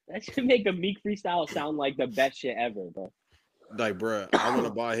 That should make a Meek freestyle sound like the best shit ever, bro. Like, bro, I want to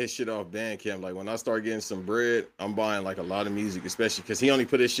buy his shit off Bandcamp. Like, when I start getting some bread, I'm buying like a lot of music, especially because he only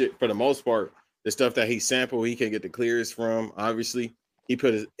put his shit, for the most part, the stuff that he sampled, he can get the clearest from. Obviously, he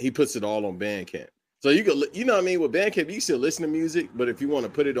puts it all on Bandcamp. So you could, you know what I mean? With Bandcamp, you still listen to music, but if you want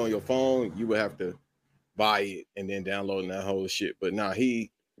to put it on your phone, you would have to buy it and then download that whole shit. But nah, if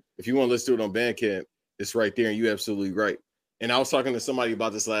you want to listen to it on Bandcamp, it's right there, and you're absolutely right. And I was talking to somebody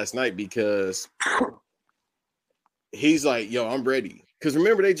about this last night because he's like, yo, I'm ready. Because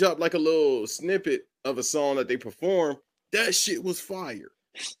remember, they dropped like a little snippet of a song that they performed. That shit was fire.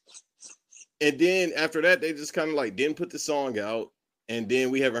 And then after that, they just kind of like didn't put the song out. And then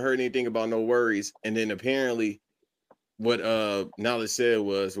we haven't heard anything about No Worries. And then apparently what Knowledge said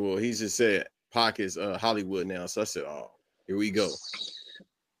was, well, he just said Pac is Hollywood now. So I said, oh, here we go.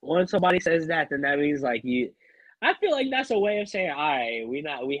 When somebody says that, then that means like I feel like that's a way of saying, all right, we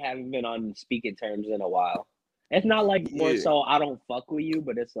haven't been on speaking terms in a while. It's not like more so I don't fuck with you,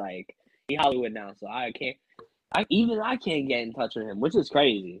 but it's like he Hollywood now, so I can't get in touch with him, which is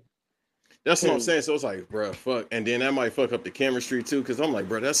crazy. That's what I'm saying. So it's like, bro, fuck. And then that might fuck up the chemistry too, because I'm like,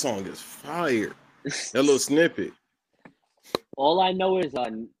 bro, that song is fire. That little snippet. All I know is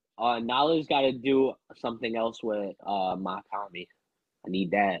Knowledge got to do something else with Makami. I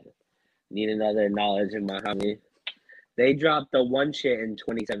need that. I need another Knowledge in Makami. They dropped the one shit in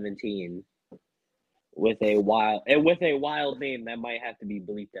 2017 with a wild name that might have to be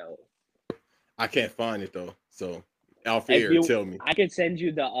bleeped out. I can't find it though, so Alfair, tell me. I could send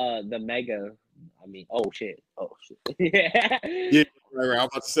you the mega. I mean, oh shit. Yeah, right. I'm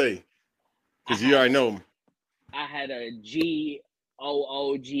about to say, because you already know. I had a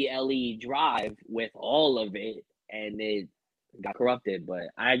GOOGLE drive with all of it, and it got corrupted. But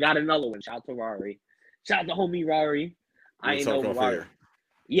I got another one. Shout out to Rari. Shout out to homie Rari. I ain't know Rari.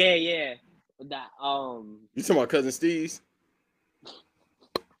 Yeah. That You talking about Cousin Steve's?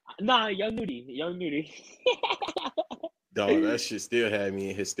 Nah, Young Nudie. Dog, that shit still had me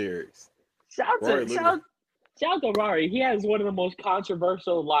in hysterics. Shout out to Rari. He has one of the most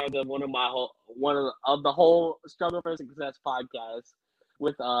controversial lines of of the whole Struggle for Success podcast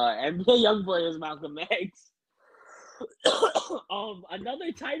with NBA YoungBoy is Malcolm X.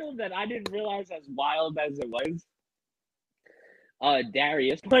 Another title that I didn't realize as wild as it was.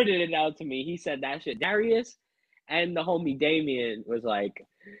 Darius pointed it out to me. He said that shit. Darius and the homie Damien was like,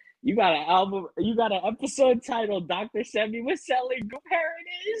 you got an episode titled Dr. Sebi was selling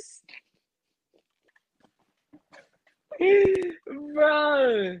parodies?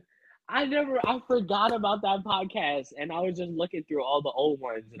 Bro, I forgot about that podcast, and I was just looking through all the old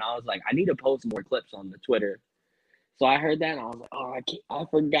ones, and I was like, I need to post more clips on the Twitter. So I heard that, and I was like, oh, I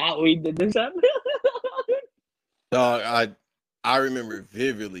forgot we did this episode. Dog, I remember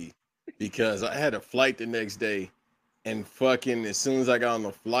vividly because I had a flight the next day, and fucking as soon as I got on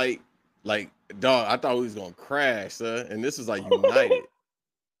the flight, like, dog, I thought we was gonna crash, son. And this was like United.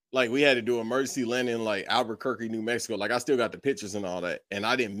 Like, we had to do emergency landing in like Albuquerque, New Mexico. Like, I still got the pictures and all that. And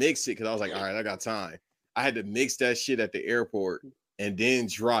I didn't mix it because I was like, all right, I got time. I had to mix that shit at the airport and then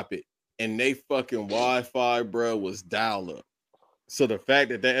drop it. And they fucking Wi-Fi, bro, was dial up. So the fact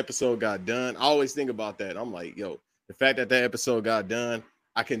that episode got done, I always think about that. I'm like, yo, the fact that episode got done,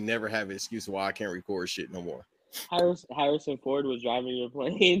 I can never have an excuse why I can't record shit no more. Harrison Ford was driving your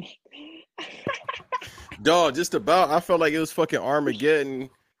plane. Dog, just about. I felt like it was fucking Armageddon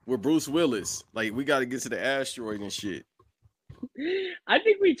with Bruce Willis. Like, we got to get to the asteroid and shit. I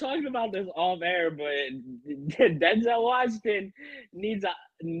think we talked about this off air, but Denzel Washington needs a.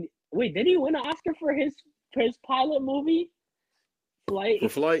 Wait, did he win an Oscar for his pilot movie? Flight? For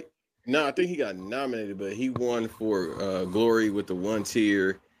Flight? No, I think he got nominated, but he won for Glory with the one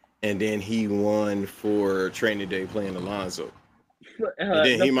tier, and then he won for Training Day playing Alonzo. And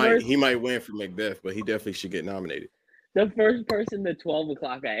then he might win for Macbeth, but he definitely should get nominated. The first person to 12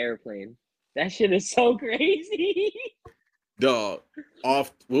 o'clock at Airplane. That shit is so crazy. Dog,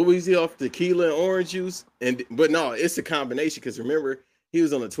 off what was he off tequila and orange juice? But no, it's a combination because remember, he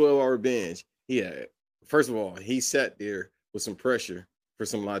was on a 12-hour binge. First of all, he sat there with some pressure for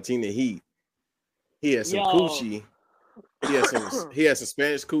some Latina heat. He had some coochie. He had some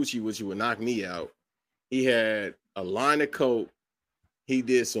Spanish coochie, which would knock me out. He had a line of coke. He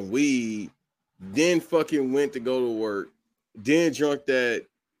did some weed, then fucking went to go to work, then drunk that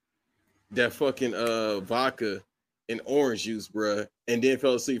fucking vodka and orange juice, bruh, and then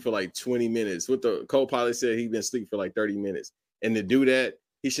fell asleep for like 20 minutes. What the co-pilot said, he'd been asleep for like 30 minutes. And to do that,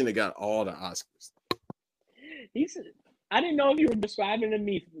 he shouldn't have got all the Oscars. I didn't know if you were describing to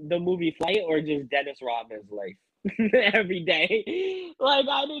me the movie Flight or just Dennis Rodman's life every day. Like,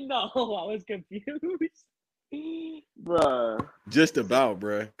 I didn't know. I was confused. Bruh. Just about,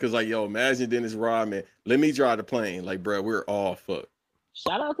 bruh. Because, like, yo, imagine Dennis Rodman. Let me drive the plane. Like, bruh, we're all fucked.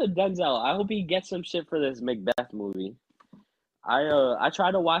 Shout out to Denzel. I hope he gets some shit for this Macbeth movie. I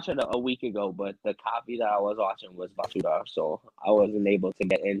tried to watch it a week ago, but the copy that I was watching was basura, so I wasn't able to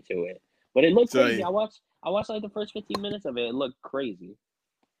get into it. But it looked crazy. I watched like the first 15 minutes of it. It looked crazy.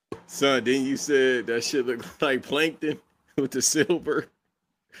 Son, then you said that shit looked like Plankton with the silver.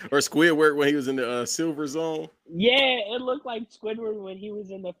 Or Squidward when he was in the silver zone. Yeah, it looked like Squidward when he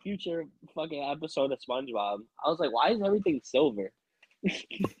was in the future fucking episode of SpongeBob. I was like, why is everything silver?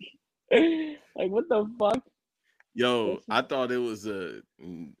 Like, what the fuck? Yo, I thought it was a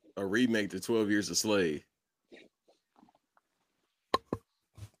remake to 12 Years a Slave.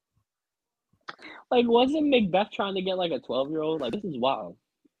 Like, wasn't Macbeth trying to get like a 12-year-old? Like, this is wild.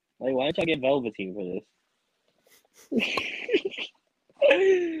 Like, why didn't y'all get Velveteen for this?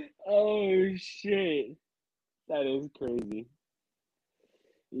 Oh shit, that is crazy.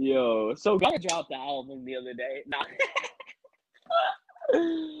 Yo, so Gunna dropped the album the other day. Nah.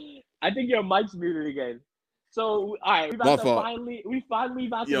 I think your mic's muted again. So, all right, we finally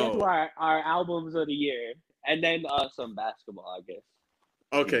about to get to our albums of the year, and then some basketball, I guess.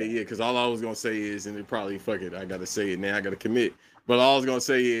 Okay, yeah, because all I was gonna say is, and it probably fuck it, I gotta say it now, I gotta commit. But all I was gonna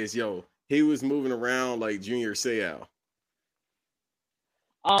say is, yo, he was moving around like Junior Seau.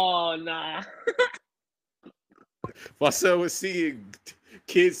 Oh nah. My son was seeing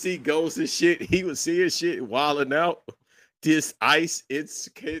kids see ghosts and shit. He was seeing shit wilding out. This ice, it's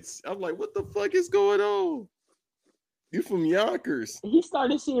kids. I'm like, what the fuck is going on? You from Yonkers? He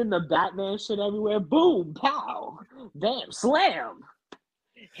started seeing the Batman shit everywhere. Boom, pow, damn, slam,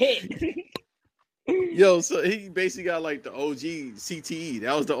 hit. Yo, so he basically got like the OG CTE.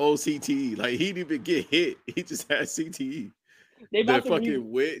 That was the old CTE. Like he didn't even get hit. He just had CTE. They the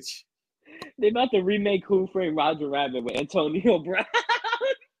fucking witch. They about to remake Who Framed Roger Rabbit with Antonio Brown.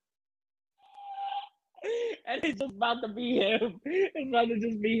 And it's just about to be him. It's about to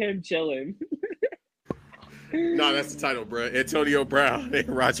just be him chilling. No, that's the title, bro. Antonio Brown and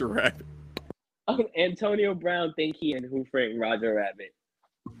Roger Rabbit. Antonio Brown think he in Who Framed Roger Rabbit.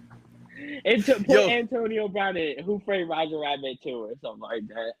 Put Antonio Brown in Who Framed Roger Rabbit 2 or something like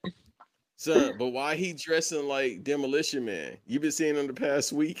that. Son, but why he dressing like Demolition Man? You been seeing him the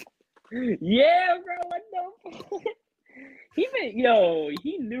past week? Yeah, bro. What the fuck?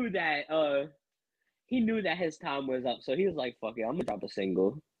 He knew that his time was up, so he was like, fuck it, I'm gonna drop a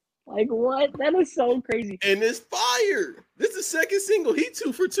single. Like, what? That is so crazy. And it's fire. This is the second single. He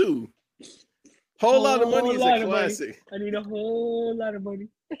 2 for 2. Whole lot of money is a classic. I need a whole lot of money.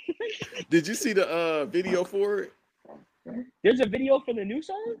 Did you see the video for it? There's a video for the new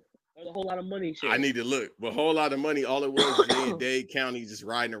song? Or the Whole Lot of Money shit? I need to look. But Whole Lot of Money, all it was me in Dade County just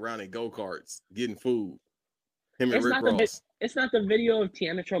riding around in go-karts, getting food. Him and Rick Ross. It's not the video of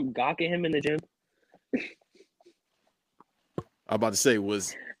Tiana Trump gawking him in the gym. I'm about to say,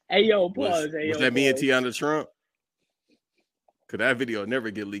 was that me and Tiana Trump? Because that video never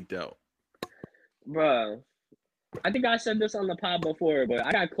get leaked out. Bruh. I think I said this on the pod before, but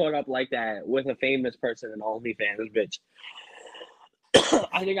I got caught up like that with a famous person in OnlyFans, bitch.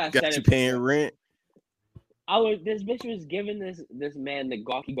 I think I said it. Got you paying rent? This bitch was giving this man the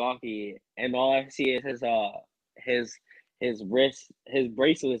gawky, and all I see is his wrist, his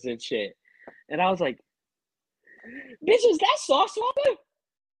bracelets and shit. And I was like, bitch, is that Sauce Walker?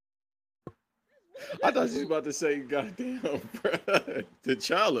 I thought you was about to say, goddamn, bro,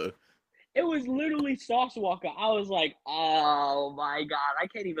 T'Challa. It was literally Sauce Walker. I was like, oh my god, I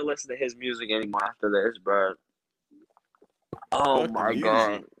can't even listen to his music anymore after this, bro. Oh my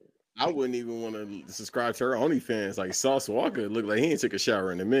god. I wouldn't even want to subscribe to her OnlyFans. Like Sauce Walker looked like he ain't took a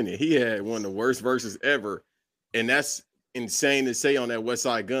shower in a minute. He had one of the worst verses ever, and that's insane to say on that West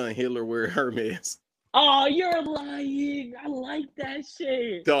Side Gun. Hitler wear Hermes. Oh, you're lying. I like that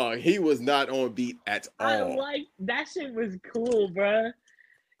shit. Dog, he was not on beat at all. I like that shit was cool, bruh.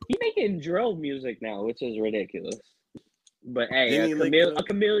 He making drill music now, which is ridiculous. But hey, a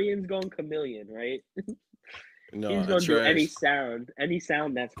chameleon's going chameleon, right? No, he's gonna do any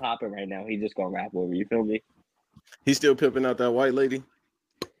sound that's popping right now. He's just gonna rap over. You feel me? He's still pimping out that white lady.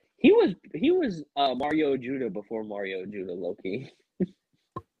 He was Mario Judah before Mario Judah, low-key.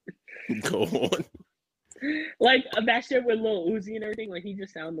 Go on. Like that shit with Lil Uzi and everything. Like he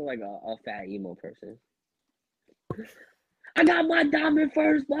just sounded like a fat emo person. I got my diamond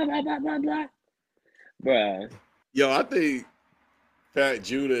first, blah blah blah blah blah. Bruh. Yo, I think Fat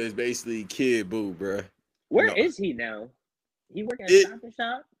Judah is basically Kid Buu, bruh. Where is he now? He work at Stop and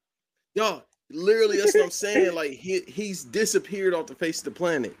Shop? Yo, literally, that's what I'm saying. Like he's disappeared off the face of the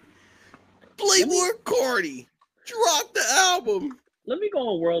planet. Playboy Cardi dropped the album. Let me go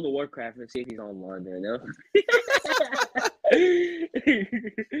on World of Warcraft and see if he's online there now.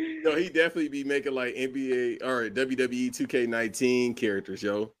 No, he definitely be making like NBA or WWE 2K19 characters,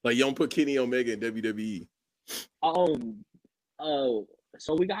 yo. Like you don't put Kenny Omega in WWE. Oh,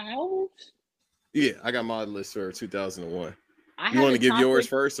 so we got albums? Yeah, I got my list for 2001. You want to give yours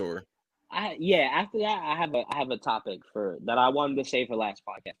first, or? After that, I have a topic for that I wanted to say for last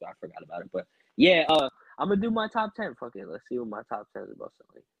podcast, but I forgot about it. But yeah, I'm gonna do my top 10. Fuck it, let's see what my top 10 is about.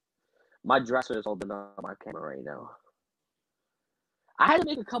 My dresser is holding up my camera right now. I had to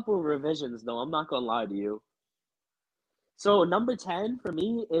make a couple of revisions though. I'm not gonna lie to you. So number 10 for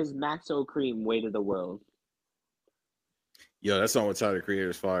me is Maxo Cream, Weight of the World. Yo, that song with Tyler the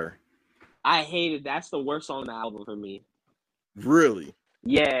Creator's fire. I hate it. That's the worst song on the album for me. Really?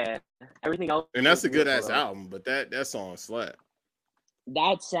 Yeah. Everything else. And that's a good ass album, but that song slapped.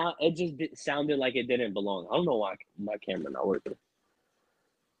 It just sounded like it didn't belong. I don't know why my camera not working.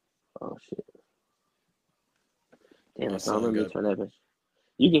 Oh shit! Damn, it's not letting me turn that bitch.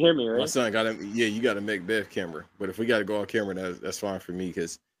 You can hear me, right? My son got you got a Macbeth camera, but if we got to go on camera, that's fine for me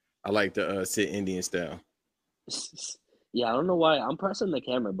because I like to sit Indian style. Yeah, I don't know why I'm pressing the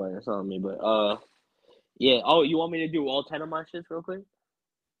camera button. It's on me, but yeah. Oh, you want me to do all 10 of my shits real quick?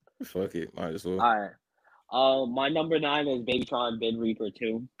 Fuck it, might as well. All right. My number 9 is Babytron Bid Reaper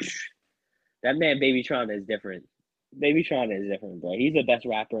 2. That man Babytron is different. Babytron is different, bro. He's the best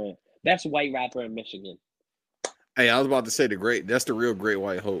white rapper in Michigan. Hey, I was about to say that's the real Great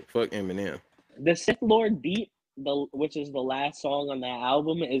White Hope. Fuck Eminem. The Sith Lord beat, which is the last song on that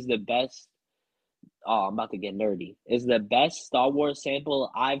album, is the best. Oh, I'm about to get nerdy. Is the best Star Wars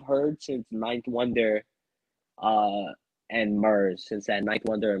sample I've heard since Ninth Wonder, and Murs, since that Ninth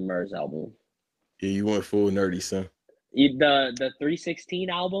Wonder and Murs album. Yeah, you went full nerdy, son. The 316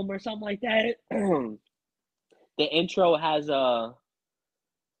 album or something like that. The intro has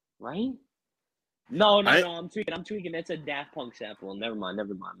right? No, I'm tweaking. It's a Daft Punk sample. Never mind,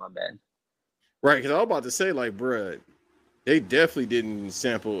 my bad. Right, because I was about to say, like, bruh, they definitely didn't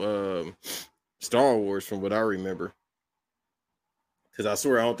sample Star Wars from what I remember. Because I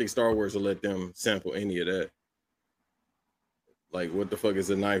swear I don't think Star Wars will let them sample any of that. Like, what the fuck is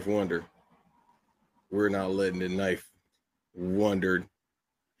a Ninth Wonder? We're not letting the Ninth Wonder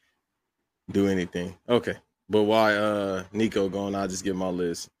do anything. Okay. But why Nico going, I'll just get my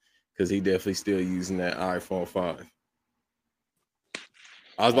list. Because he definitely still using that iPhone 5.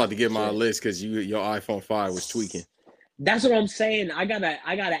 I was about to get my list because your iPhone 5 was tweaking. That's what I'm saying. I got an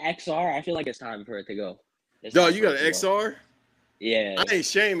XR. I feel like it's time for it to go. No, you got an XR? Yeah. I ain't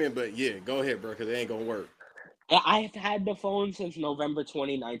shaming, but yeah, go ahead, bro, because it ain't gonna work. I've had the phone since November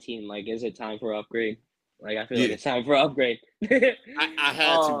 2019. Like, is it time for upgrade? Like, I feel like it's time for upgrade. I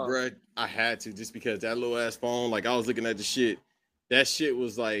had to, bro. I had to, just because that little ass phone. Like, I was looking at the shit. That shit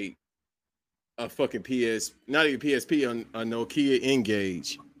was like a fucking not even PSP, a Nokia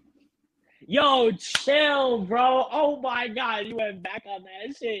Engage. Yo, chill, bro. Oh my god, you went back on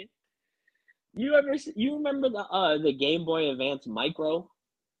that shit. You remember the Game Boy Advance Micro?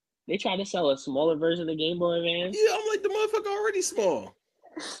 They tried to sell a smaller version of Game Boy Advance. Yeah, I'm like, the motherfucker already small.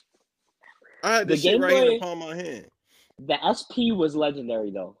 I had the shit right in the palm of my hand. The SP was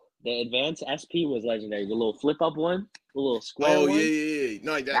legendary though. The Advance SP was legendary. The little flip up one, the little square one. Oh yeah.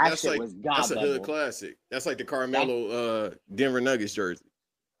 No, that's like that's a hood classic. That's like the Carmelo Denver Nuggets jersey.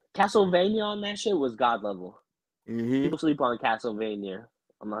 Castlevania on that shit was god level. Mm-hmm. People sleep on Castlevania.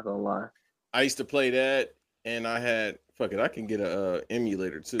 I'm not gonna lie. I used to play that, and I had I can get a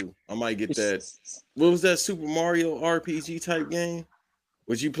emulator too. I might get that. What was that Super Mario RPG type game?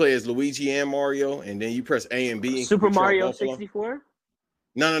 Would you play as Luigi and Mario, and then you press A and B and Super control Mario both of them? 64?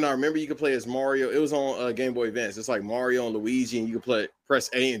 No. Remember, you could play as Mario. It was on Game Boy Advance. It's like Mario and Luigi, and you could press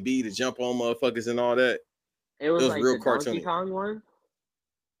A and B to jump on motherfuckers and all that. It was like real the cartoony. Donkey Kong one?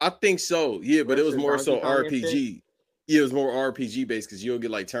 I think so. Yeah, but it was more so Donkey Kong RPG. Yeah, it was more RPG based because you'll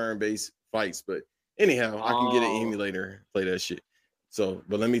get like turn-based fights. But anyhow, I can get an emulator, play that shit. So,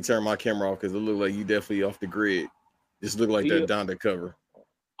 but let me turn my camera off because it look like you definitely off the grid. Just look like that Donda cover.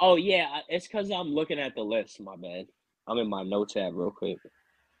 Oh yeah, it's because I'm looking at the list. My bad. I'm in my notes tab real quick.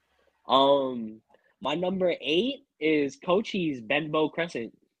 My number 8 is Cochise Benbow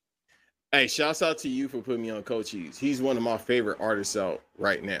Crescent. Hey, shouts out to you for putting me on Cochise. He's one of my favorite artists out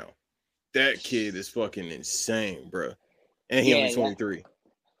right now. That kid is fucking insane, bro. And he's only 23.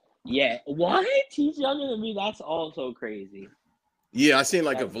 Yeah, what? He's younger than me. That's also crazy. Yeah, I seen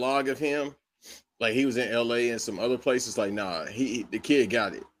like a vlog of him. Like he was in LA and some other places. Like, nah, the kid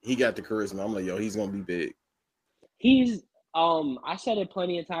got it. He got the charisma. I'm like, yo, he's gonna be big. He's I said it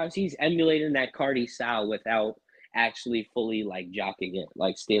plenty of times. He's emulating that Cardi style without actually fully like jocking it,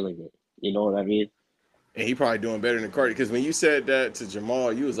 like stealing it. You know what I mean? And he probably doing better than Cardi. Because when you said that to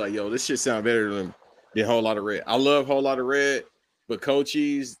Jamal, you was like, yo, this shit sound better than Whole Lot of Red. I love Whole Lot of Red, but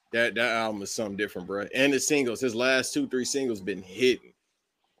Cochise, that album is something different, bro. And the singles, his last 2-3 singles been hitting.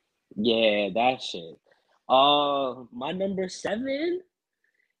 Yeah, that shit. My number 7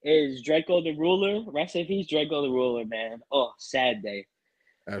 is Draco the Ruler. Rest in peace, Draco the Ruler, man. Oh, sad day.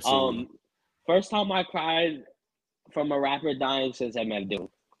 Absolutely. First time I cried from a rapper dying since MF Doom,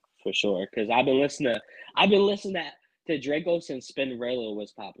 for sure. Because I've been listening to Draco since Spinrilla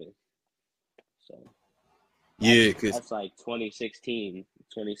was popping. So that's like 2016,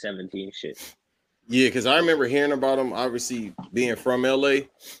 2017 shit. Yeah, because I remember hearing about him, obviously being from LA,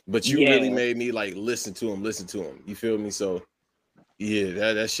 but you really made me like listen to him. You feel me? So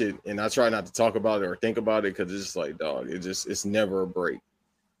yeah, that shit. And I try not to talk about it or think about it because it's just like, dog, it's never a break.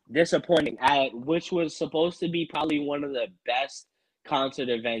 Disappointing. Which was supposed to be probably one of the best concert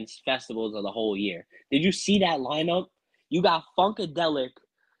events, festivals of the whole year. Did you see that lineup? You got Funkadelic,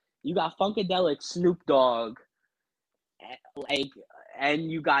 Snoop Dogg,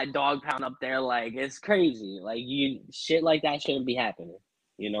 and you got Dog Pound up there. Like, it's crazy. Like, shit like that shouldn't be happening.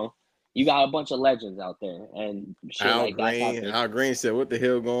 You know, you got a bunch of legends out there, and shit Al Green said, "What the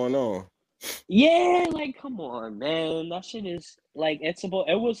hell going on?" Yeah, like, come on, man. That shit is like it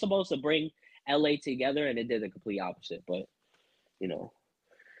was supposed to bring LA together, and it did the complete opposite. But you know,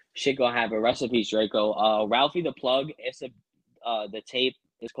 shit gonna happen. Rest in peace, Draco. Ralphie the Plug. The tape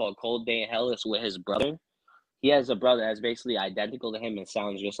is called Cold Day in Hell. It's with his brother. He has a brother that's basically identical to him and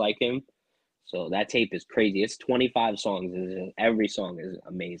sounds just like him. So that tape is crazy. It's 25 songs. Every song is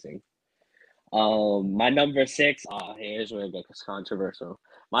amazing. My number 6. Here's where it gets controversial.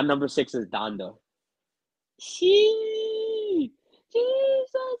 My number 6 is Donda. Jesus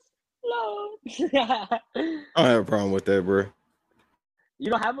Lord. I don't have a problem with that, bro.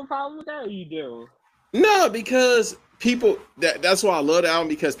 You don't have a problem with that, or you do? No, because people that's why I love the album,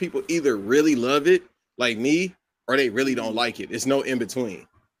 because people either really love it, like me, or they really don't like it. It's no in between.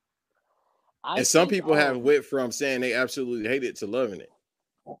 And some people have went from saying they absolutely hate it to loving it.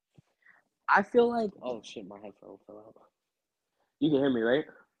 I feel like, oh shit, my headphone fell out. You can hear me, right?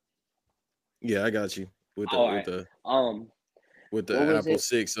 Yeah, I got you with the Apple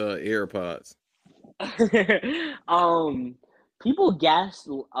 6 AirPods. People gassed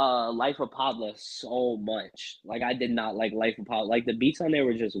Life of Pablo so much. Like, I did not like Life of Pablo. Like, the beats on there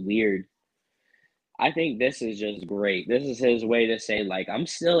were just weird. I think this is just great. This is his way to say, like, I'm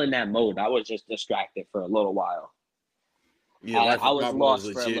still in that mode. I was just distracted for a little while. Yeah, I was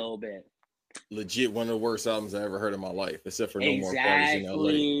lost for a little bit. Legit one of the worst albums I ever heard in my life, except for No More Parties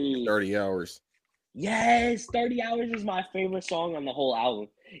in LA. 30 Hours. Yes, 30 Hours is my favorite song on the whole album.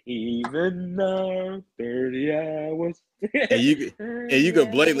 Even though 30 hours. and you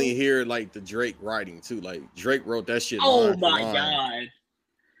could blatantly hear like the Drake writing too. Like Drake wrote that shit. Oh my god.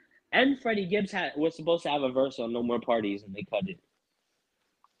 And Freddie Gibbs was supposed to have a verse on No More Parties, and they cut it.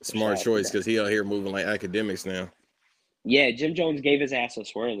 Smart choice, because he out here moving like academics now. Yeah, Jim Jones gave his ass a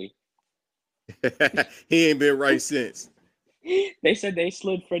swirly. He ain't been right since. They said they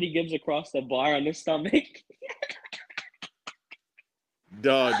slid Freddie Gibbs across the bar on his stomach.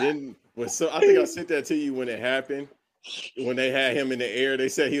 Dog, I think I sent that to you when it happened. When they had him in the air, they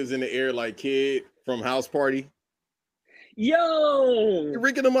said he was in the air like Kid from House Party. Yo! You're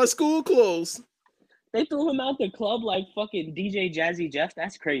rigging in my school clothes. They threw him out the club like fucking DJ Jazzy Jeff.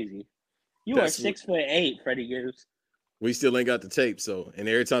 That's crazy. You are 6'8", Freddie Gibbs. We still ain't got the tape, and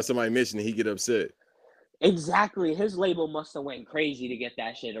every time somebody mentioned it, he get upset. Exactly. His label must have went crazy to get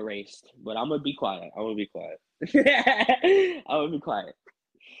that shit erased. But I'm gonna be quiet. I'm gonna be quiet. I'm gonna be quiet.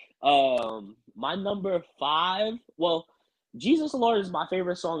 My number 5. Well, Jesus Lord is my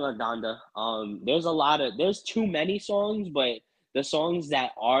favorite song on Donda. There's too many songs, but the songs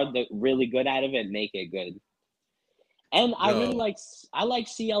that are the really good out of it make it good. And I like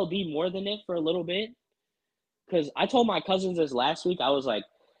CLB more than it for a little bit. Cause I told my cousins this last week. I was like,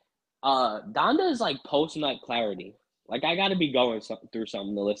 Donda is like post nut clarity. Like I gotta be going through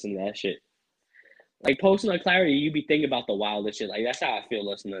something to listen to that shit. Like post nut clarity, you be thinking about the wildest shit. Like that's how I feel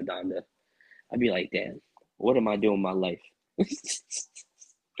listening to Donda. I'd be like, damn, what am I doing with my life?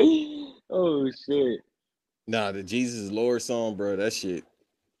 Oh shit. Nah, the Jesus Lord song, bro. That shit.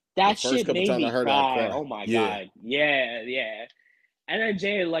 That shit made me cry. I Oh my god. Yeah. And then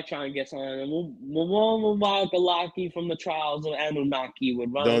Jay Electron gets on and Galaki from the trials of Anunnaki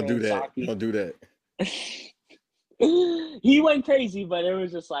would run. Don't do that. Don't do that. He went crazy, but it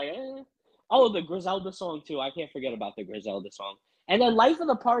was just like, eh. Oh, the Griselda song too. I can't forget about the Griselda song. And then Life of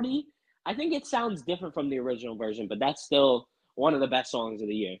the Party, I think it sounds different from the original version, but that's still one of the best songs of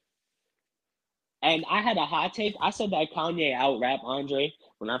the year. And I had a hot take. I said that Kanye out-rap Andre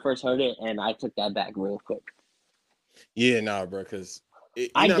when I first heard it, and I took that back real quick. Yeah, nah, bro, because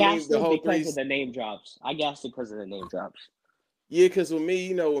I gassed it because of the name drops. Yeah, because with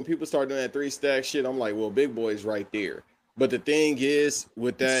me, when people start doing that 3-stack shit, I'm like, well, Big Boy's right there. But the thing is,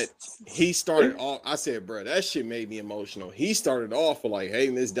 with that, he started off. I said, bro, that shit made me emotional. He started off with like, "Hey,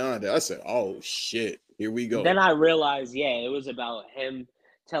 Miss Donda." I said, "Oh shit, here we go." Then I realized, it was about him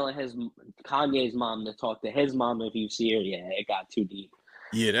telling Kanye's mom to talk to his mom if you see her. Yeah, it got too deep.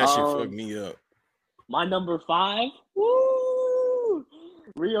 Yeah, that shit fucked me up. My number 5, woo,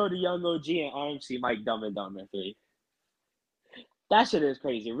 Rio the Young OG and RMC Mike Dumb and Dumber 3. That shit is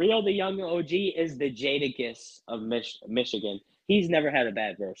crazy. Rio the Young OG is the Jadakiss of Michigan. He's never had a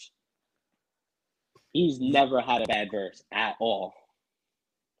bad verse. He's never had a bad verse at all.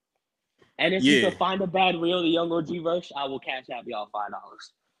 And if you can find a bad Rio the Young OG verse, I will cash out y'all $5.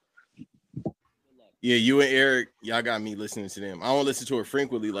 Yeah, you and Eric, y'all got me listening to them. I don't listen to it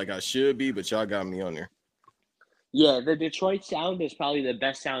frequently like I should be, but y'all got me on there. Yeah, the Detroit sound is probably the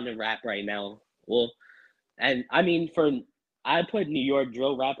best sound in rap right now. Well, and I mean, I put New York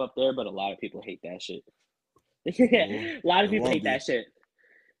drill rap up there, but a lot of people hate that shit. A lot of people hate that shit.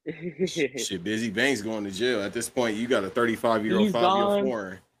 Shit, Busy Banks going to jail. At this point, you got a 35-year-old 5-year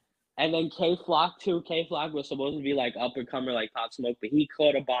foreign. And then K-Flock too. K-Flock was supposed to be like up and comer like Pop Smoke, but he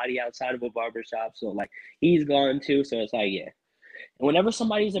caught a body outside of a barbershop. So like he's gone too. So it's like, yeah. And whenever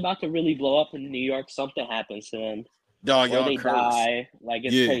somebody's about to really blow up in New York, something happens to them. Dog, or they die. Like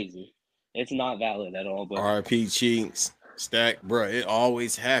it's crazy. It's not valid at all. But R.I.P. Chinx, Stack, bro. It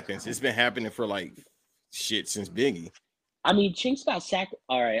always happens. It's been happening for like shit since Biggie. I mean, Chinx got sacked.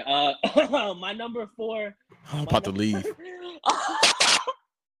 All right. My number 4. I'm about to leave.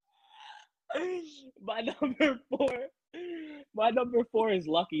 My number 4 is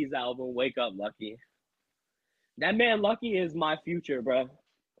Lucky's album, Wake Up Lucky. That man Lucky is my future, bro.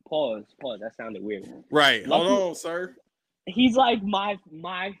 Pause. That sounded weird. Right. Lucky, hold on, sir. He's like my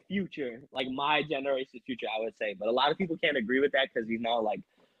future, like my generation's future, I would say. But a lot of people can't agree with that because he's not like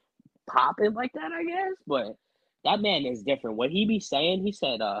popping like that, I guess. But that man is different. What he be saying, he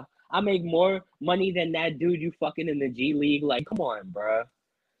said, I make more money than that dude you fucking in the G League. Like, come on, bro.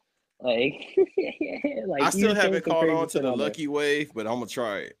 Like I still haven't caught on to the Lucky wave, but I'm gonna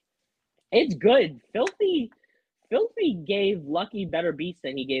try it. It's good. Filthy gave Lucky better beats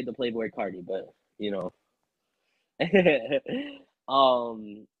than he gave the Playboy Cardi, but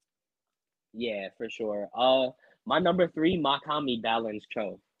yeah, for sure. My number 3, Makami Balance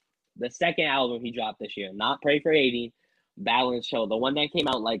Cho. The second album he dropped this year. Not Pray for Haiti, Balance Cho. The one that came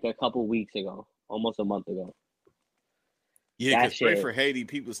out like a couple weeks ago, almost a month ago. Yeah, because Pray for Haiti,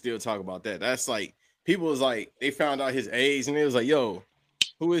 people still talk about that. That's like, people was like, they found out his age and it was like, yo,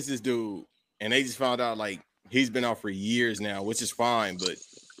 who is this dude? And they just found out like he's been out for years now, which is fine, but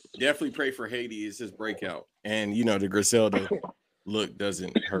definitely Pray for Haiti is his breakout. And the Griselda look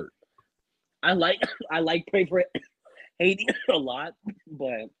doesn't hurt. I like Pray for Haiti a lot,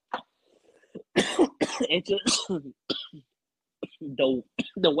 but it just the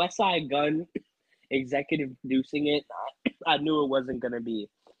Westside Gunn executive producing it, I knew it wasn't gonna be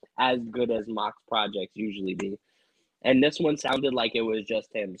as good as Mock's projects usually be. And this one sounded like it was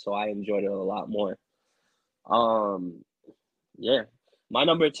just him, so I enjoyed it a lot more. Yeah. My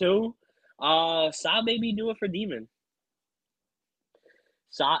number 2, Sa Baby Do It for Demon.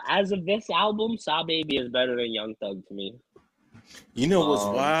 As of this album, Sa Baby is better than Young Thug to me. You know what's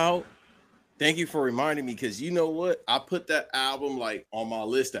wild? Thank you for reminding me, because you know what? I put that album like on my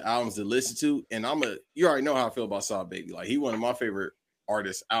list of albums to listen to, and you already know how I feel about Saw Baby. Like, he one of my favorite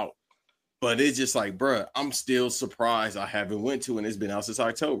artists out. But it's just like, bruh, I'm still surprised I haven't went to, and it's been out since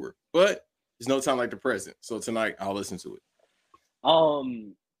October. But there's no time like the present. So tonight I'll listen to it.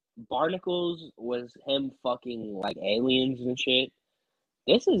 Barnacles was him fucking like aliens and shit.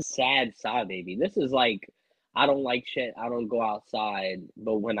 This is sad, Saw Baby. This is like, I don't like shit. I don't go outside,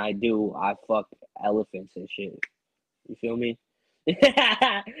 but when I do, I fuck elephants and shit. You feel me?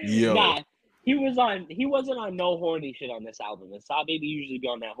 Yo. Nah, he wasn't on no horny shit on this album. And Saw Baby usually be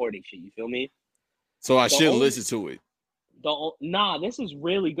on that horny shit. You feel me? So I shouldn't listen to it. Nah, this is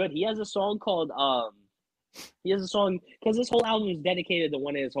really good. He has a song called because this whole album is dedicated to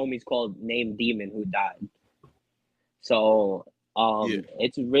one of his homies called Named Demon, who died. So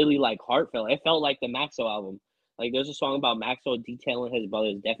it's really like heartfelt. It felt like the Maxo album. Like, there's a song about Maxo detailing his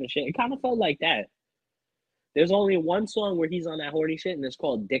brother's death and shit. It kind of felt like that. There's only one song where he's on that horny shit, and it's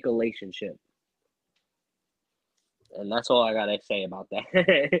called Dick-a-lationship. And that's all I gotta say about that.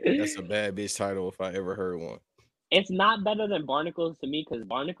 That's a bad bitch title if I ever heard one. It's not better than Barnacles to me, because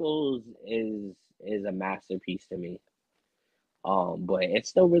Barnacles is a masterpiece to me. But it's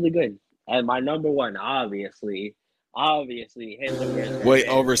still really good. And my number one, obviously, Hitler. Wait,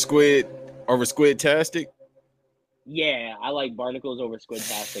 over Squid-tastic? Yeah, I like Barnacles over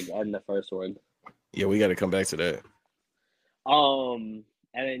Squid-tastic and the first one. Yeah, we got to come back to that. And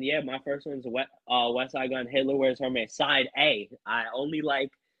then my first one's West Side Gun, Hitler Wears Hermes, side A. I only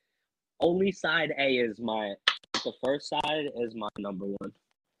side A is the first side is my number one.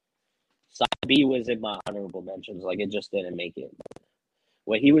 Side B was in my honorable mentions. Like, it just didn't make it.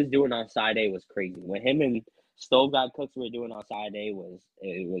 What he was doing on side A was crazy. What him and Stove God Cooks were doing on side A was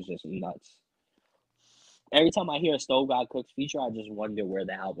just nuts. Every time I hear a Stove God Cooks feature, I just wonder where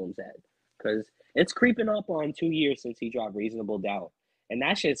the album's at. Because it's creeping up on 2 years since he dropped Reasonable Doubt. And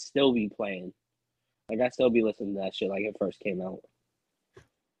that shit still be playing. Like, I still be listening to that shit like it first came out.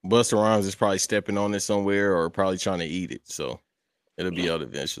 Busta Rhymes is probably stepping on it somewhere, or probably trying to eat it. So it'll be out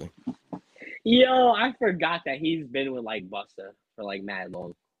eventually. Yo, I forgot that he's been with like Busta for like mad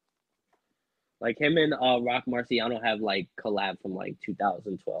long. Like, him and Rock Marciano have like collab from like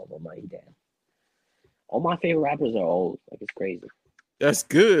 2012. I'm like, damn. All my favorite rappers are old. Like, it's crazy. That's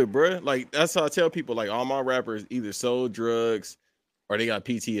good, bro. Like, that's how I tell people. Like, all my rappers either sold drugs or they got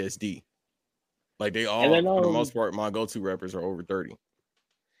PTSD. Like, they all, for the most part, my go-to rappers are over 30.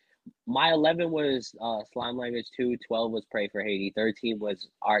 My 11 was Slime Language 2. 12 was Pray for Haiti. 13 was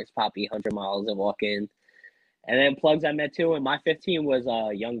Arts Poppy, 100 Miles and Walk In. And then Plugs I Met Too. And my 15 was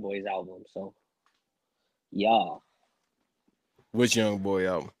Young Boy's album. So, yeah. Which Young Boy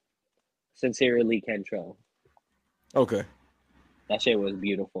album? Sincerely Kentrell. Okay. That shit was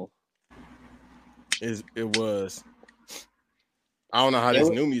beautiful. It was. I don't know how this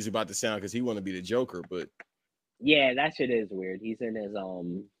new music about to sound, because he want to be the Joker, but yeah, that shit is weird. He's in his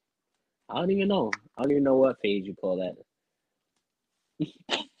I don't even know what phase you call that.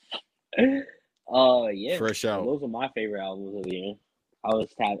 Yeah. Fresh Out. Those are my favorite albums of the year. I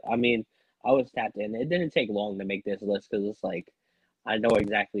was tapped in. It didn't take long to make this list, because it's like, I know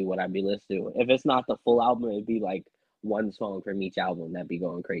exactly what I'd be listening to. If it's not the full album, it'd be like one song from each album that'd be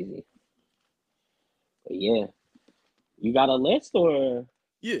going crazy. But yeah. You got a list, or?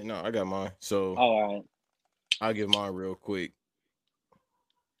 Yeah, no, I got mine. So all right. I'll give mine real quick.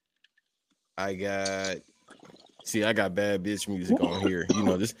 I got bad bitch music on here. You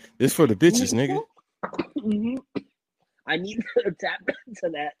know, this for the bitches, nigga. Mm-hmm. I need to tap into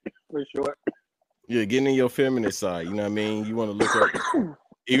that for sure. Yeah, getting in your feminine side. You know what I mean? You want to look up,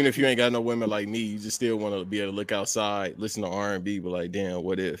 even if you ain't got no women like me, you just still want to be able to look outside, listen to R&B, but like, damn,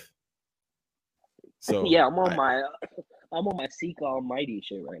 what if? So yeah, I'm on my Seek Almighty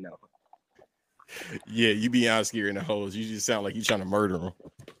shit right now. Yeah, you be out scaring the hoes. You just sound like you trying to murder them.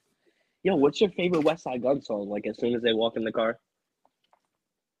 Yo, what's your favorite West Side Gun song? Like, as soon as they walk in the car.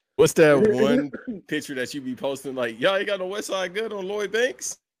 What's that one picture that you be posting? Like, y'all ain't got no West Side Gun on Lloyd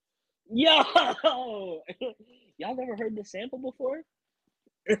Banks? Yo, y'all never heard this sample before?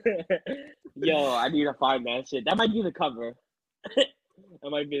 Yo, I need to find that shit. That might be the cover. That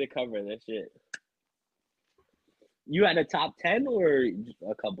might be the cover of this shit. You had a top 10 or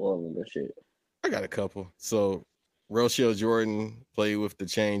a couple of them and shit? I got a couple. So, Rochelle Jordan, Play With the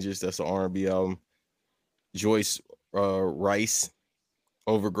Changes. That's an R&B album. Joyce Rice,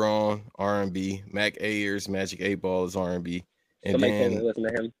 Overgrown, R&B. Mac Ayers, Magic 8 Ball is R&B. And somebody then told me to listen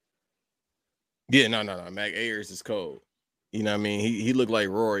to him. Yeah, no. Mac Ayers is cold. You know what I mean? He looked like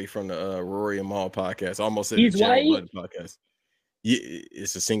Rory from the Rory and Maul podcast. Almost said He's the Gerald white? Butler podcast. Yeah,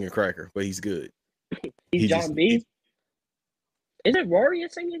 it's a singing cracker, but he's good. He's John B. Is it Rory a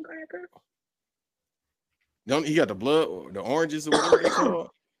singing cracker? Don't he got the blood or the oranges or whatever they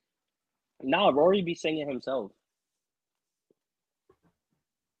call? Nah, Rory be singing himself.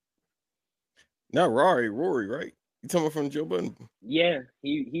 Not Rory, right? You talking about from Joe Budden? Yeah,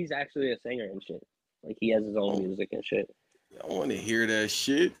 he's actually a singer and shit. Like he has his own music and shit. I want to hear that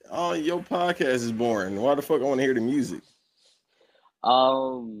shit. Oh, your podcast is boring. Why the fuck I want to hear the music?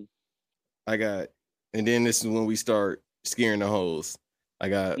 I got, and then this is when we start scaring the hoes. I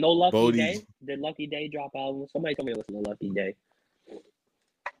got No Lucky Bodie. Day. Did Lucky Day drop album? Somebody told me to listen to Lucky Day.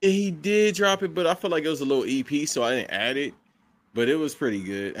 Yeah, he did drop it, but I feel like it was a little EP, so I didn't add it. But it was pretty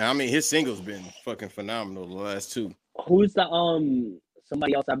good. I mean, his singles been fucking phenomenal the last two. Who's the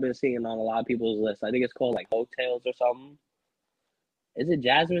somebody else I've been seeing on a lot of people's list? I think it's called like Hotels or something. Is it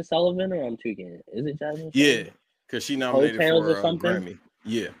Jasmine Sullivan or I'm tweaking it? Is it Jasmine? Yeah, Sullivan? Because she nominated Hotels for or something. Grammy.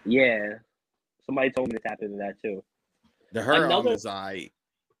 Yeah. Yeah. Somebody told me to tap into that too. Her album is aight.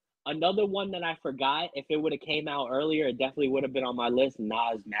 Another one that I forgot, if it would have came out earlier, it definitely would have been on my list.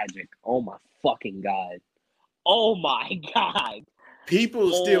 Nas Magic. Oh my fucking god. Oh my god.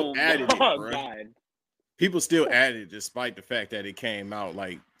 People still added it, bro. God. People still added despite the fact that it came out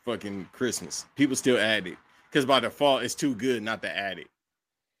like fucking Christmas. People still add it. Because by default, it's too good not to add it.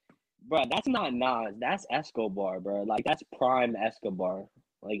 Bro, that's not Nas. That's Escobar, bro. Like, that's prime Escobar.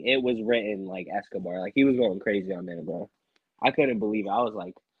 Like, it was written like Escobar. Like, he was going crazy on there, bro. I couldn't believe it. I was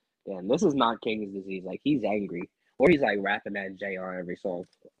like, damn, this is not King's disease. Like, he's angry. Or he's, like, rapping that J on every song.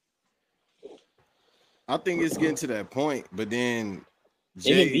 I think it's getting to that point, but then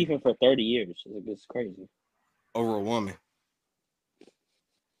They've been beefing for 30 years. It's crazy. Over a woman.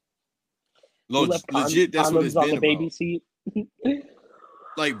 Legit, that's what it's been about. Baby seat.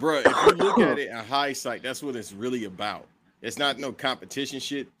 Like, bro, if you look at it in hindsight, that's what it's really about. It's not no competition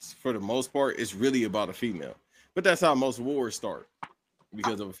shit for the most part. It's really about a female. But that's how most wars start,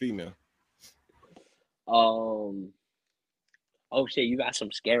 because of a female. Oh shit, you got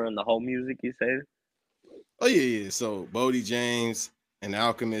some scaring the whole music, you said? Oh yeah. So Bodie James and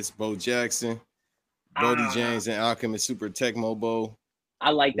Alchemist, Bo Jackson. Bodie James and Alchemist, Super Tecmo Bowl.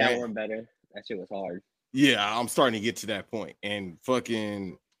 I like that one better. That shit was hard. Yeah, I'm starting to get to that point. And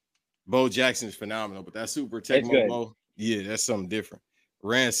fucking Bo Jackson is phenomenal, but that Super Tecmo Bowl, yeah, that's something different.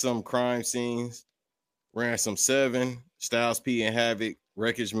 Ransom Crime Scenes, Ransom 7, Styles P and Havoc,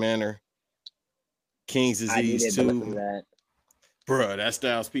 Wreckage Manor, King's Disease 2. Bruh, that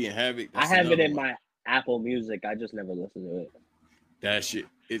Styles P and Havoc. I have it in my Apple Music. I just never listened to it. That shit,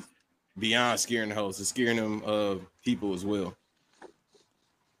 it's beyond scaring the hoes. It's scaring them people as well.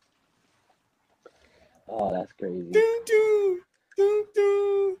 Oh, that's crazy.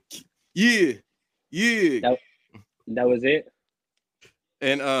 Yeah. That was it.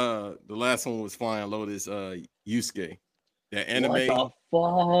 And the last one was Flying Lotus, Yusuke. That anime. What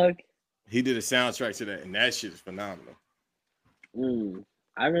the fuck? He did a soundtrack to that, and that shit is phenomenal.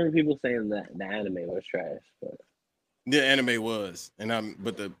 I remember people saying that the anime was trash, but the anime was,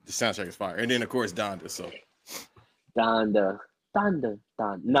 but the soundtrack is fire. And then of course Donda. So Donda.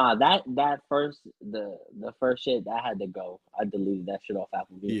 Nah, that first the first shit that had to go. I deleted that shit off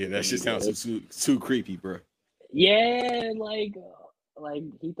Apple Music. Yeah, that shit sounds too creepy, bro. Yeah, like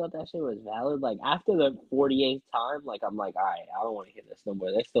he thought that shit was valid. Like after the 48th time, like I'm like, all right, I don't want to hear this no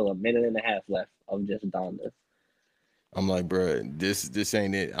more. There's still a minute and a half left of just Donda. I'm like, bro, this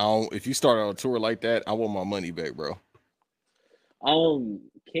ain't it. If you start on a tour like that, I want my money back, bro.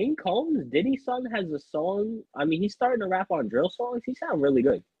 King Combs, Diddy's son has a song. I mean, he's starting to rap on drill songs. He sounds really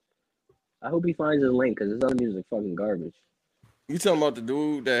good. I hope he finds his link because his other music fucking garbage. You talking about the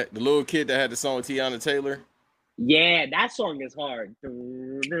dude the little kid that had the song with Tiana Taylor? Yeah, that song is hard.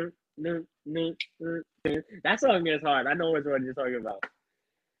 That song is hard. I know which one you're talking about.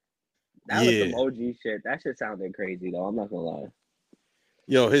 That was some OG shit. That shit sounded crazy though. I'm not gonna lie.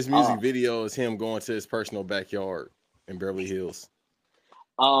 Yo, his music video is him going to his personal backyard in Beverly Hills.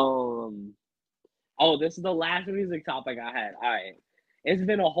 This is the last music topic I had. All right. It's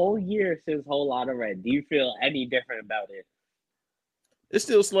been a whole year since Whole Lotta Red. Do you feel any different about it? It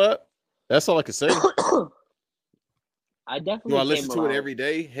still slap. That's all I can say. I definitely. Do I listen to it every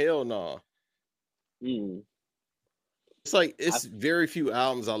day? Hell no. It's like it's very few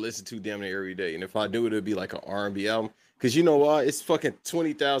albums I listen to damn near every day, and if I do, it'll be like an R&B album. Because you know why? It's fucking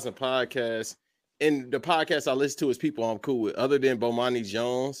 20,000 podcasts, and the podcast I listen to is people I'm cool with. Other than Bomani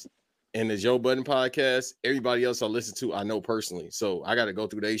Jones and the Joe Budden podcast, everybody else I listen to I know personally. So I got to go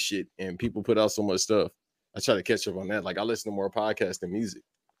through their shit, and people put out so much stuff. I try to catch up on that. Like I listen to more podcasts than music.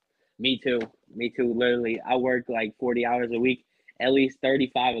 Me too. Literally, I work like 40 hours a week, At least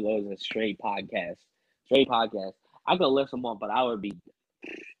 35 of those are straight podcasts. Straight podcasts. I could list them all, but I would be.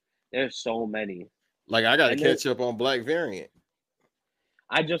 There's so many. Like I got to catch up on Black Variant.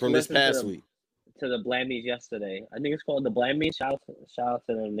 I just from this listened past week to the Blammies yesterday. I think it's called the Blammies. Shout out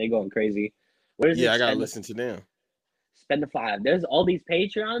to them. They going crazy. What is it? I gotta listen to them. Spend the 5. There's all these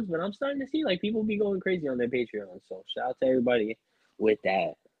Patreons, but I'm starting to see like people be going crazy on their Patreons. So shout out to everybody with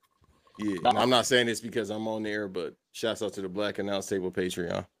that. Yeah, I'm not saying this because I'm on there, but shouts out to the Black Announce Table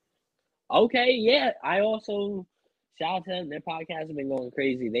Patreon. Okay, yeah. I also shout out to them. Their podcast have been going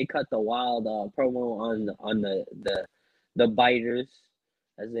crazy. They cut the wild promo on the biters,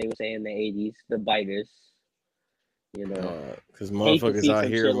 as they would say in the 80s, the biters. You know, because motherfuckers out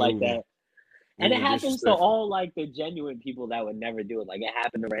here shit like that. And it happens to all like the genuine people that would never do it. Like it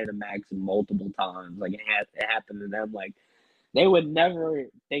happened to Random Max multiple times. Like it happened to them. Like they would never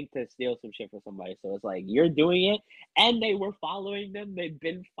think to steal some shit from somebody. So it's like you're doing it, and they were following them. They've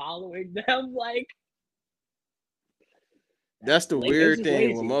been following them. Like that's the weird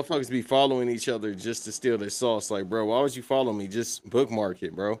thing when motherfuckers be following each other just to steal their sauce. Like, bro, why would you follow me? Just bookmark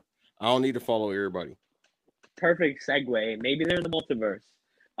it, bro. I don't need to follow everybody. Perfect segue. Maybe they're in the multiverse.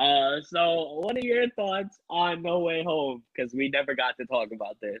 So what are your thoughts on No Way Home? Because we never got to talk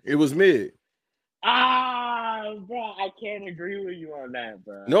about this. It was mid. Bro, I can't agree with you on that,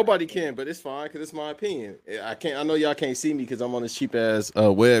 bro. Nobody can, but it's fine because it's my opinion. I know y'all can't see me because I'm on this cheap ass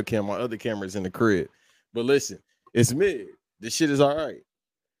webcam. My other camera's in the crib. But listen, it's mid. This shit is all right.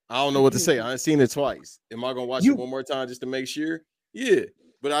 I don't know what to say. I ain't seen it twice. Am I gonna watch it one more time just to make sure? Yeah,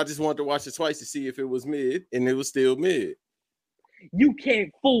 but I just wanted to watch it twice to see if it was mid, and it was still mid. You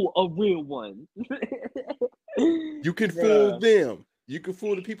can't fool a real one. You can fool them. You can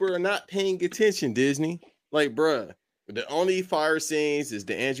fool the people who are not paying attention, Disney. Like, bruh, the only fire scenes is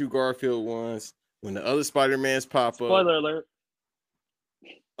the Andrew Garfield ones. When the other Spider-Mans pop up. Spoiler alert.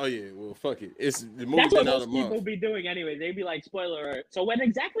 Oh, yeah. Well, fuck it. It's the movie. That's what most people be doing anyway. They'd be like, spoiler alert. So when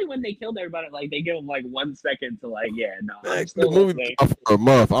they killed everybody, like, they give them, like, 1 second to, like, yeah, no. The movie been out for a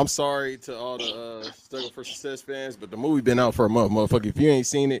month. I'm sorry to all the Struggle for Success fans, but the movie been out for a month, motherfucker. If you ain't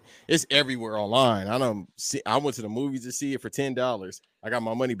seen it, it's everywhere online. I went to the movies to see it for $10. I got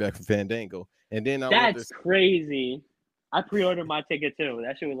my money back from Fandango. And then That's crazy. I pre-ordered my ticket, too.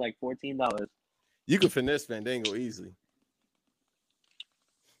 That shit was, like, $14. You can finesse Fandango easily.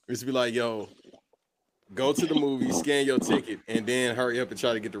 It's be like, yo, go to the movie, scan your ticket, and then hurry up and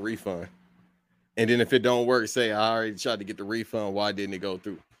try to get the refund. And then if it don't work, say, I already tried to get the refund. Why didn't it go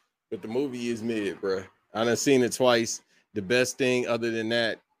through? But the movie is mid, bro. I done seen it twice. The best thing other than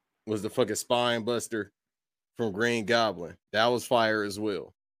that was the fucking spine buster from Green Goblin. That was fire as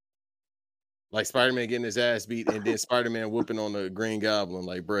well. Like Spider-Man getting his ass beat and then Spider-Man whooping on the Green Goblin.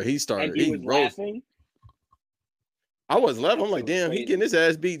 Like, bro, he started. And he was laughing. I was laughing. I'm like, damn, he getting his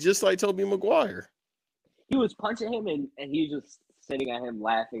ass beat just like Tobey Maguire. He was punching him and he was just sitting at him,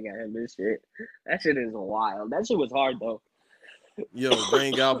 laughing at him and shit. That shit is wild. That shit was hard though. Yo,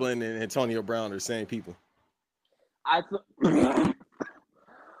 Green Goblin and Antonio Brown are the same people.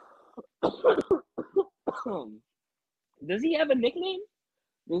 Does he have a nickname?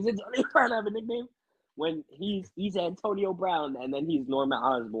 Does Antonio Brown have a nickname? When he's Antonio Brown and then he's Norman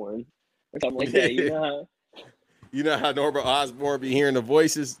Osborn or something like that. You know? You know how Norman Osborn be hearing the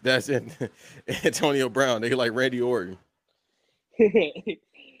voices? That's Antonio Brown. They like Randy Orton. Green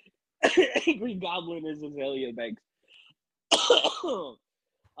Goblin is Azalea Banks.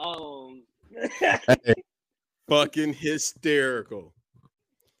 Hey, fucking hysterical.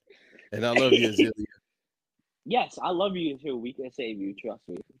 And I love you, Azalea. Yes, I love you too. We can save you. Trust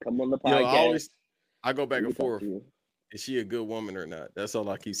me. Come on the podcast. Yo, I go back and forth. Is she a good woman or not? That's all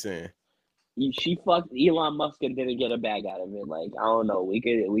I keep saying. She fucked Elon Musk and didn't get a bag out of it. Like, I don't know. We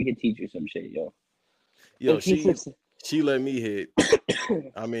could teach you some shit, yo. Yo, she let me hit.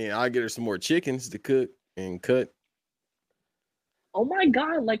 I mean, I get her some more chickens to cook and cut. Oh my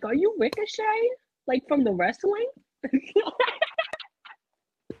god! Like, are you Ricochet? Like from the wrestling?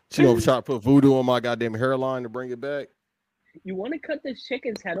 She gonna try to put voodoo on my goddamn hairline to bring it back. You want to cut this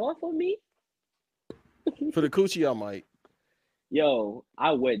chicken's head off on me? For the coochie, I might. Yo,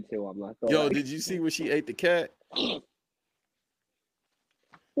 I would too. I'm not. Yo, did you see when she ate the cat? What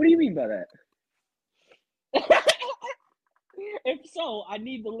do you mean by that? If so, I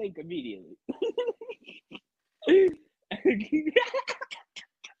need the link immediately.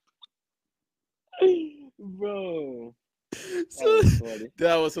 Bro.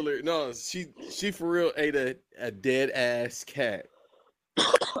 That was hilarious. No, she for real ate a dead ass cat.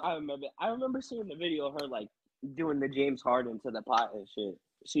 I remember seeing the video of her like doing the James Harden to the pot and shit.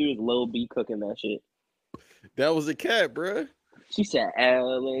 She was Lil B cooking that shit. That was a cat, bruh. She said,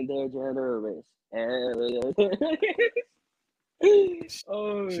 Ellen DeGeneres. Ellen DeGeneres.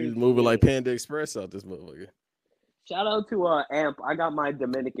 Oh, She was moving like Panda Express out this motherfucker. Shout out to Amp. I got my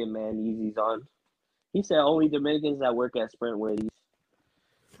Dominican man Yeezys on. He said only Dominicans that work at Sprint wear these.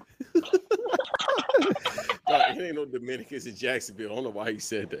 Dog, it ain't no Dominicans in Jacksonville. I don't know why he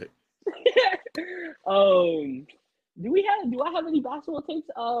said that. Do I have any basketball takes?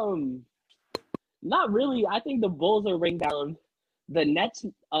 Not really. I think the Bulls are ring bound. The Nets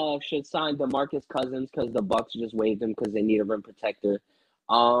should sign DeMarcus Cousins because the Bucks just waived him because they need a rim protector.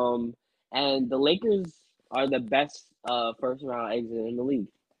 And the Lakers are the best first round exit in the league.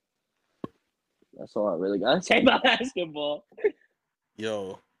 That's all I really gotta say about basketball.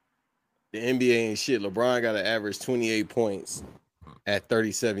 Yo, the NBA ain't shit. LeBron got to average 28 points at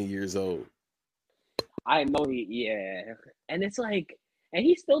 37 years old. I know and it's like, and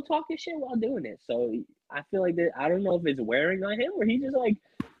he's still talking shit while doing it. So I feel like that. I don't know if it's wearing on him or he just like,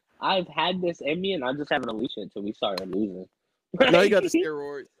 I've had this in me and I just haven't unleashed it until we started losing. No, he got the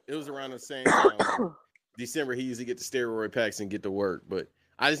steroids. It was around the same time. December, he usually get the steroid packs and get to work. But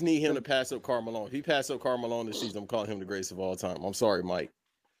I just need him to pass up Karl Malone. If he passed up Karl Malone this season, I'm calling him the greatest of all time. I'm sorry, Mike.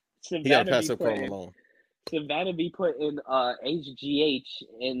 He got to pass up Karl Malone. Savannah be putting HGH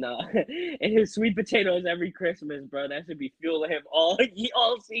in in his sweet potatoes every Christmas, bro. That should be fueling him all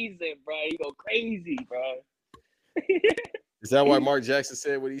season, bro. He go crazy, bro. Is that why Mark Jackson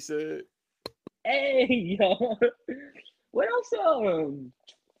said what he said? Hey, yo. What else?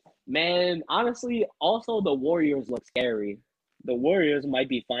 Man, honestly, also the Warriors look scary. The Warriors might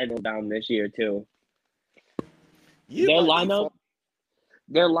be final down this year too. Their lineup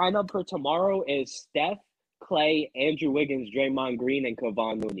for tomorrow is Steph, Clay, Andrew Wiggins, Draymond Green, and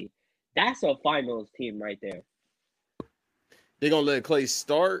Kevon Looney. That's a finals team right there. They're gonna let Clay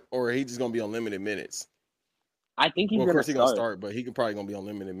start, or he just gonna be on limited minutes? I think he's gonna start, but he probably gonna be on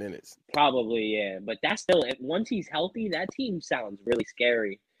limited minutes. Probably, yeah. But that's still, once he's healthy, that team sounds really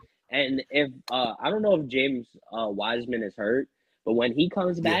scary. And if I don't know if James Wiseman is hurt, but when he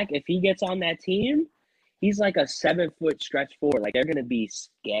comes back, if he gets on that team, he's like a 7-foot stretch forward. Like they're gonna be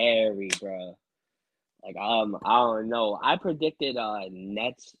scary, bro. Like I don't know. I predicted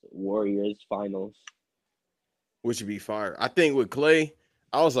Nets Warriors finals, which would be fire. I think with Clay,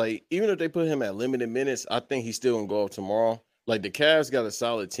 I was like, even if they put him at limited minutes, I think he's still gonna go up tomorrow. Like the Cavs got a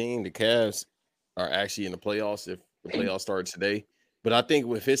solid team. The Cavs are actually in the playoffs if the playoffs start today. But I think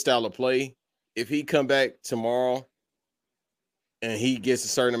with his style of play, if he come back tomorrow and he gets a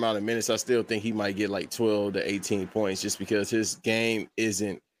certain amount of minutes, I still think he might get like 12 to 18 points just because his game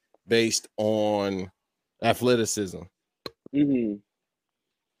isn't based on athleticism. Mm-hmm.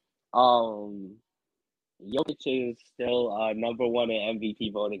 Jokic is still number one in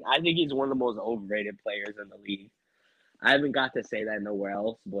MVP voting. I think he's one of the most overrated players in the league. I haven't got to say that nowhere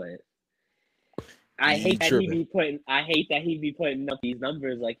else, but I hate that he be putting up these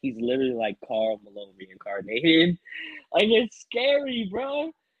numbers like he's literally like Karl Malone reincarnated. Like it's scary,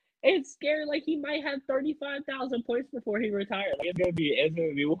 bro. It's scary. Like he might have 35,000 points before he retires. Like it's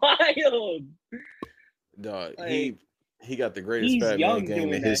gonna be wild. Dog, like, he got the greatest Batman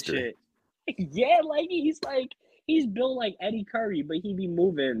game in history. Yeah, like he's built like Eddie Curry, but he be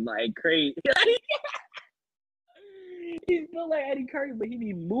moving like crazy. He's built like Eddie Curry, but he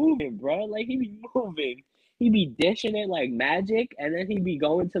be moving, bro. Like he be moving. He be dishing it like magic, and then he be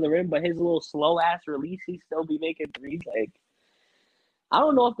going to the rim, but his little slow ass release, he still be making threes. Like I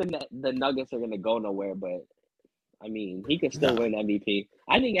don't know if the Nuggets are gonna go nowhere, but I mean he could still win MVP.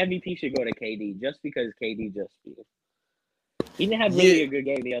 I think MVP should go to KD just because KD just be. He didn't have really a good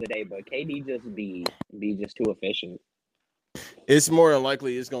game the other day, but KD just be just too efficient. It's more than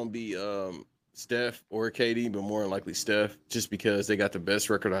likely it's gonna be Steph or KD, but more than likely Steph, just because they got the best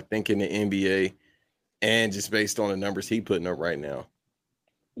record I think in the NBA, and just based on the numbers he putting up right now.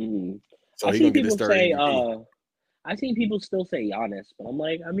 Mm-hmm. So he's gonna get the start. I've seen people still say Giannis, but I'm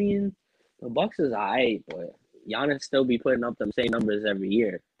like, I mean, the Bucks is alright, but Giannis still be putting up them same numbers every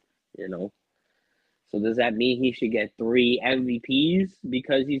year, you know. So does that mean he should get 3 MVPs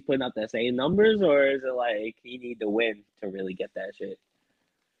because he's putting up the same numbers, or is it like he need to win to really get that shit?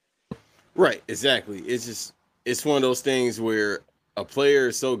 Right, exactly. It's one of those things where a player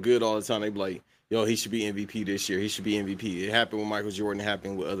is so good all the time. They be like, yo, he should be MVP this year. He should be MVP. It happened with Michael Jordan, it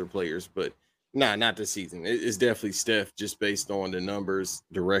happened with other players, but not this season. It's definitely Steph just based on the numbers,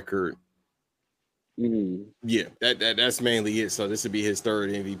 the record. Mm-hmm. Yeah, that's mainly it. So this would be his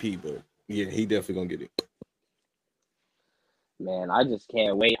 3rd MVP, but yeah, he definitely gonna get it. Man, I just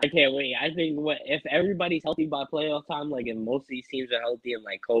can't wait. I can't wait. I think if everybody's healthy by playoff time, like if most of these teams are healthy and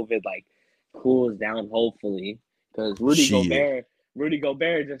like COVID like cools down, hopefully Because Rudy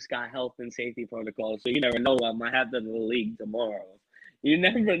Gobert just got health and safety protocols, so you never know what might happen to the league tomorrow. You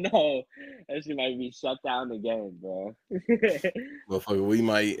never know. That shit might be shut down again, bro. Motherfucker, we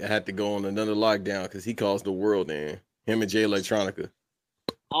might have to go on another lockdown because he caused the world in. Him and Jay Electronica.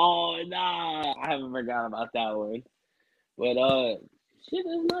 Oh, nah. I haven't forgot about that one. But, shit,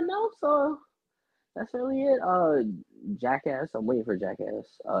 there's nothing else, so that's really it. Jackass, I'm waiting for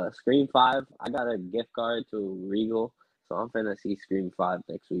Jackass. Scream 5, I got a gift card to Regal, so I'm finna see Scream 5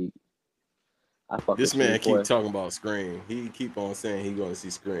 next week. This man keep talking about Scream. He keep on saying he gonna see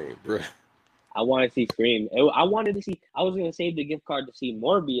Scream, bro. I want to see Scream. I wanted to see. I was gonna save the gift card to see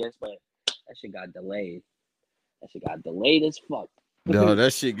Morbius, but that shit got delayed. That shit got delayed as fuck. No,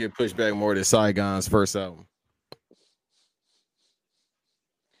 that shit get pushed back more than Saigon's first album.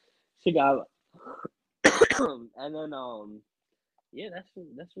 She got, and then yeah, that's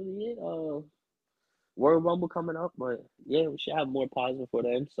really it. Royal Rumble coming up, but yeah, we should have more pauses for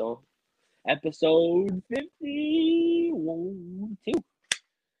them. So. Episode 52.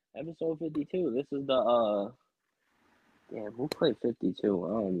 Episode 52. This is the damn, who played 52? I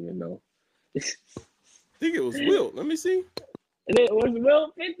don't even know. I think it was Will. Let me see. It was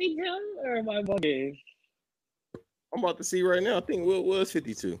Will 52 or am I bugging? I'm about to see right now. I think Will was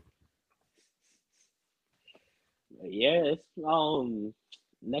 52. Yeah, it's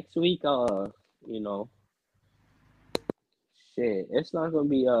next week, you know. Shit, it's not gonna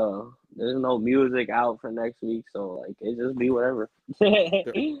be there's no music out for next week, so like it just be whatever.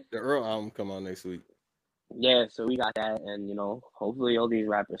 the Earl album come out next week. Yeah, so we got that, and you know, hopefully all these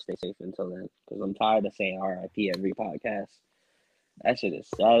rappers stay safe until then, because I'm tired of saying RIP every podcast. That shit is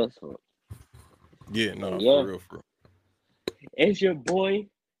sad as fuck. Yeah, no, for real. It's your boy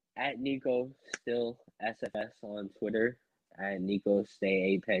at Nico still SFS on Twitter, at Nico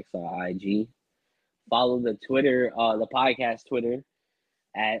Stay Apex on IG. Follow the Twitter, the podcast Twitter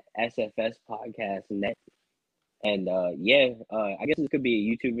at SFS Podcast Net. And I guess this could be a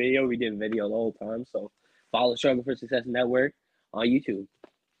YouTube video. We did video the whole time. So follow Struggle for Success Network on YouTube.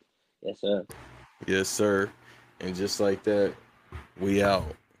 Yes, sir. Yes, sir. And just like that, we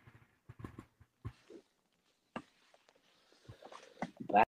out.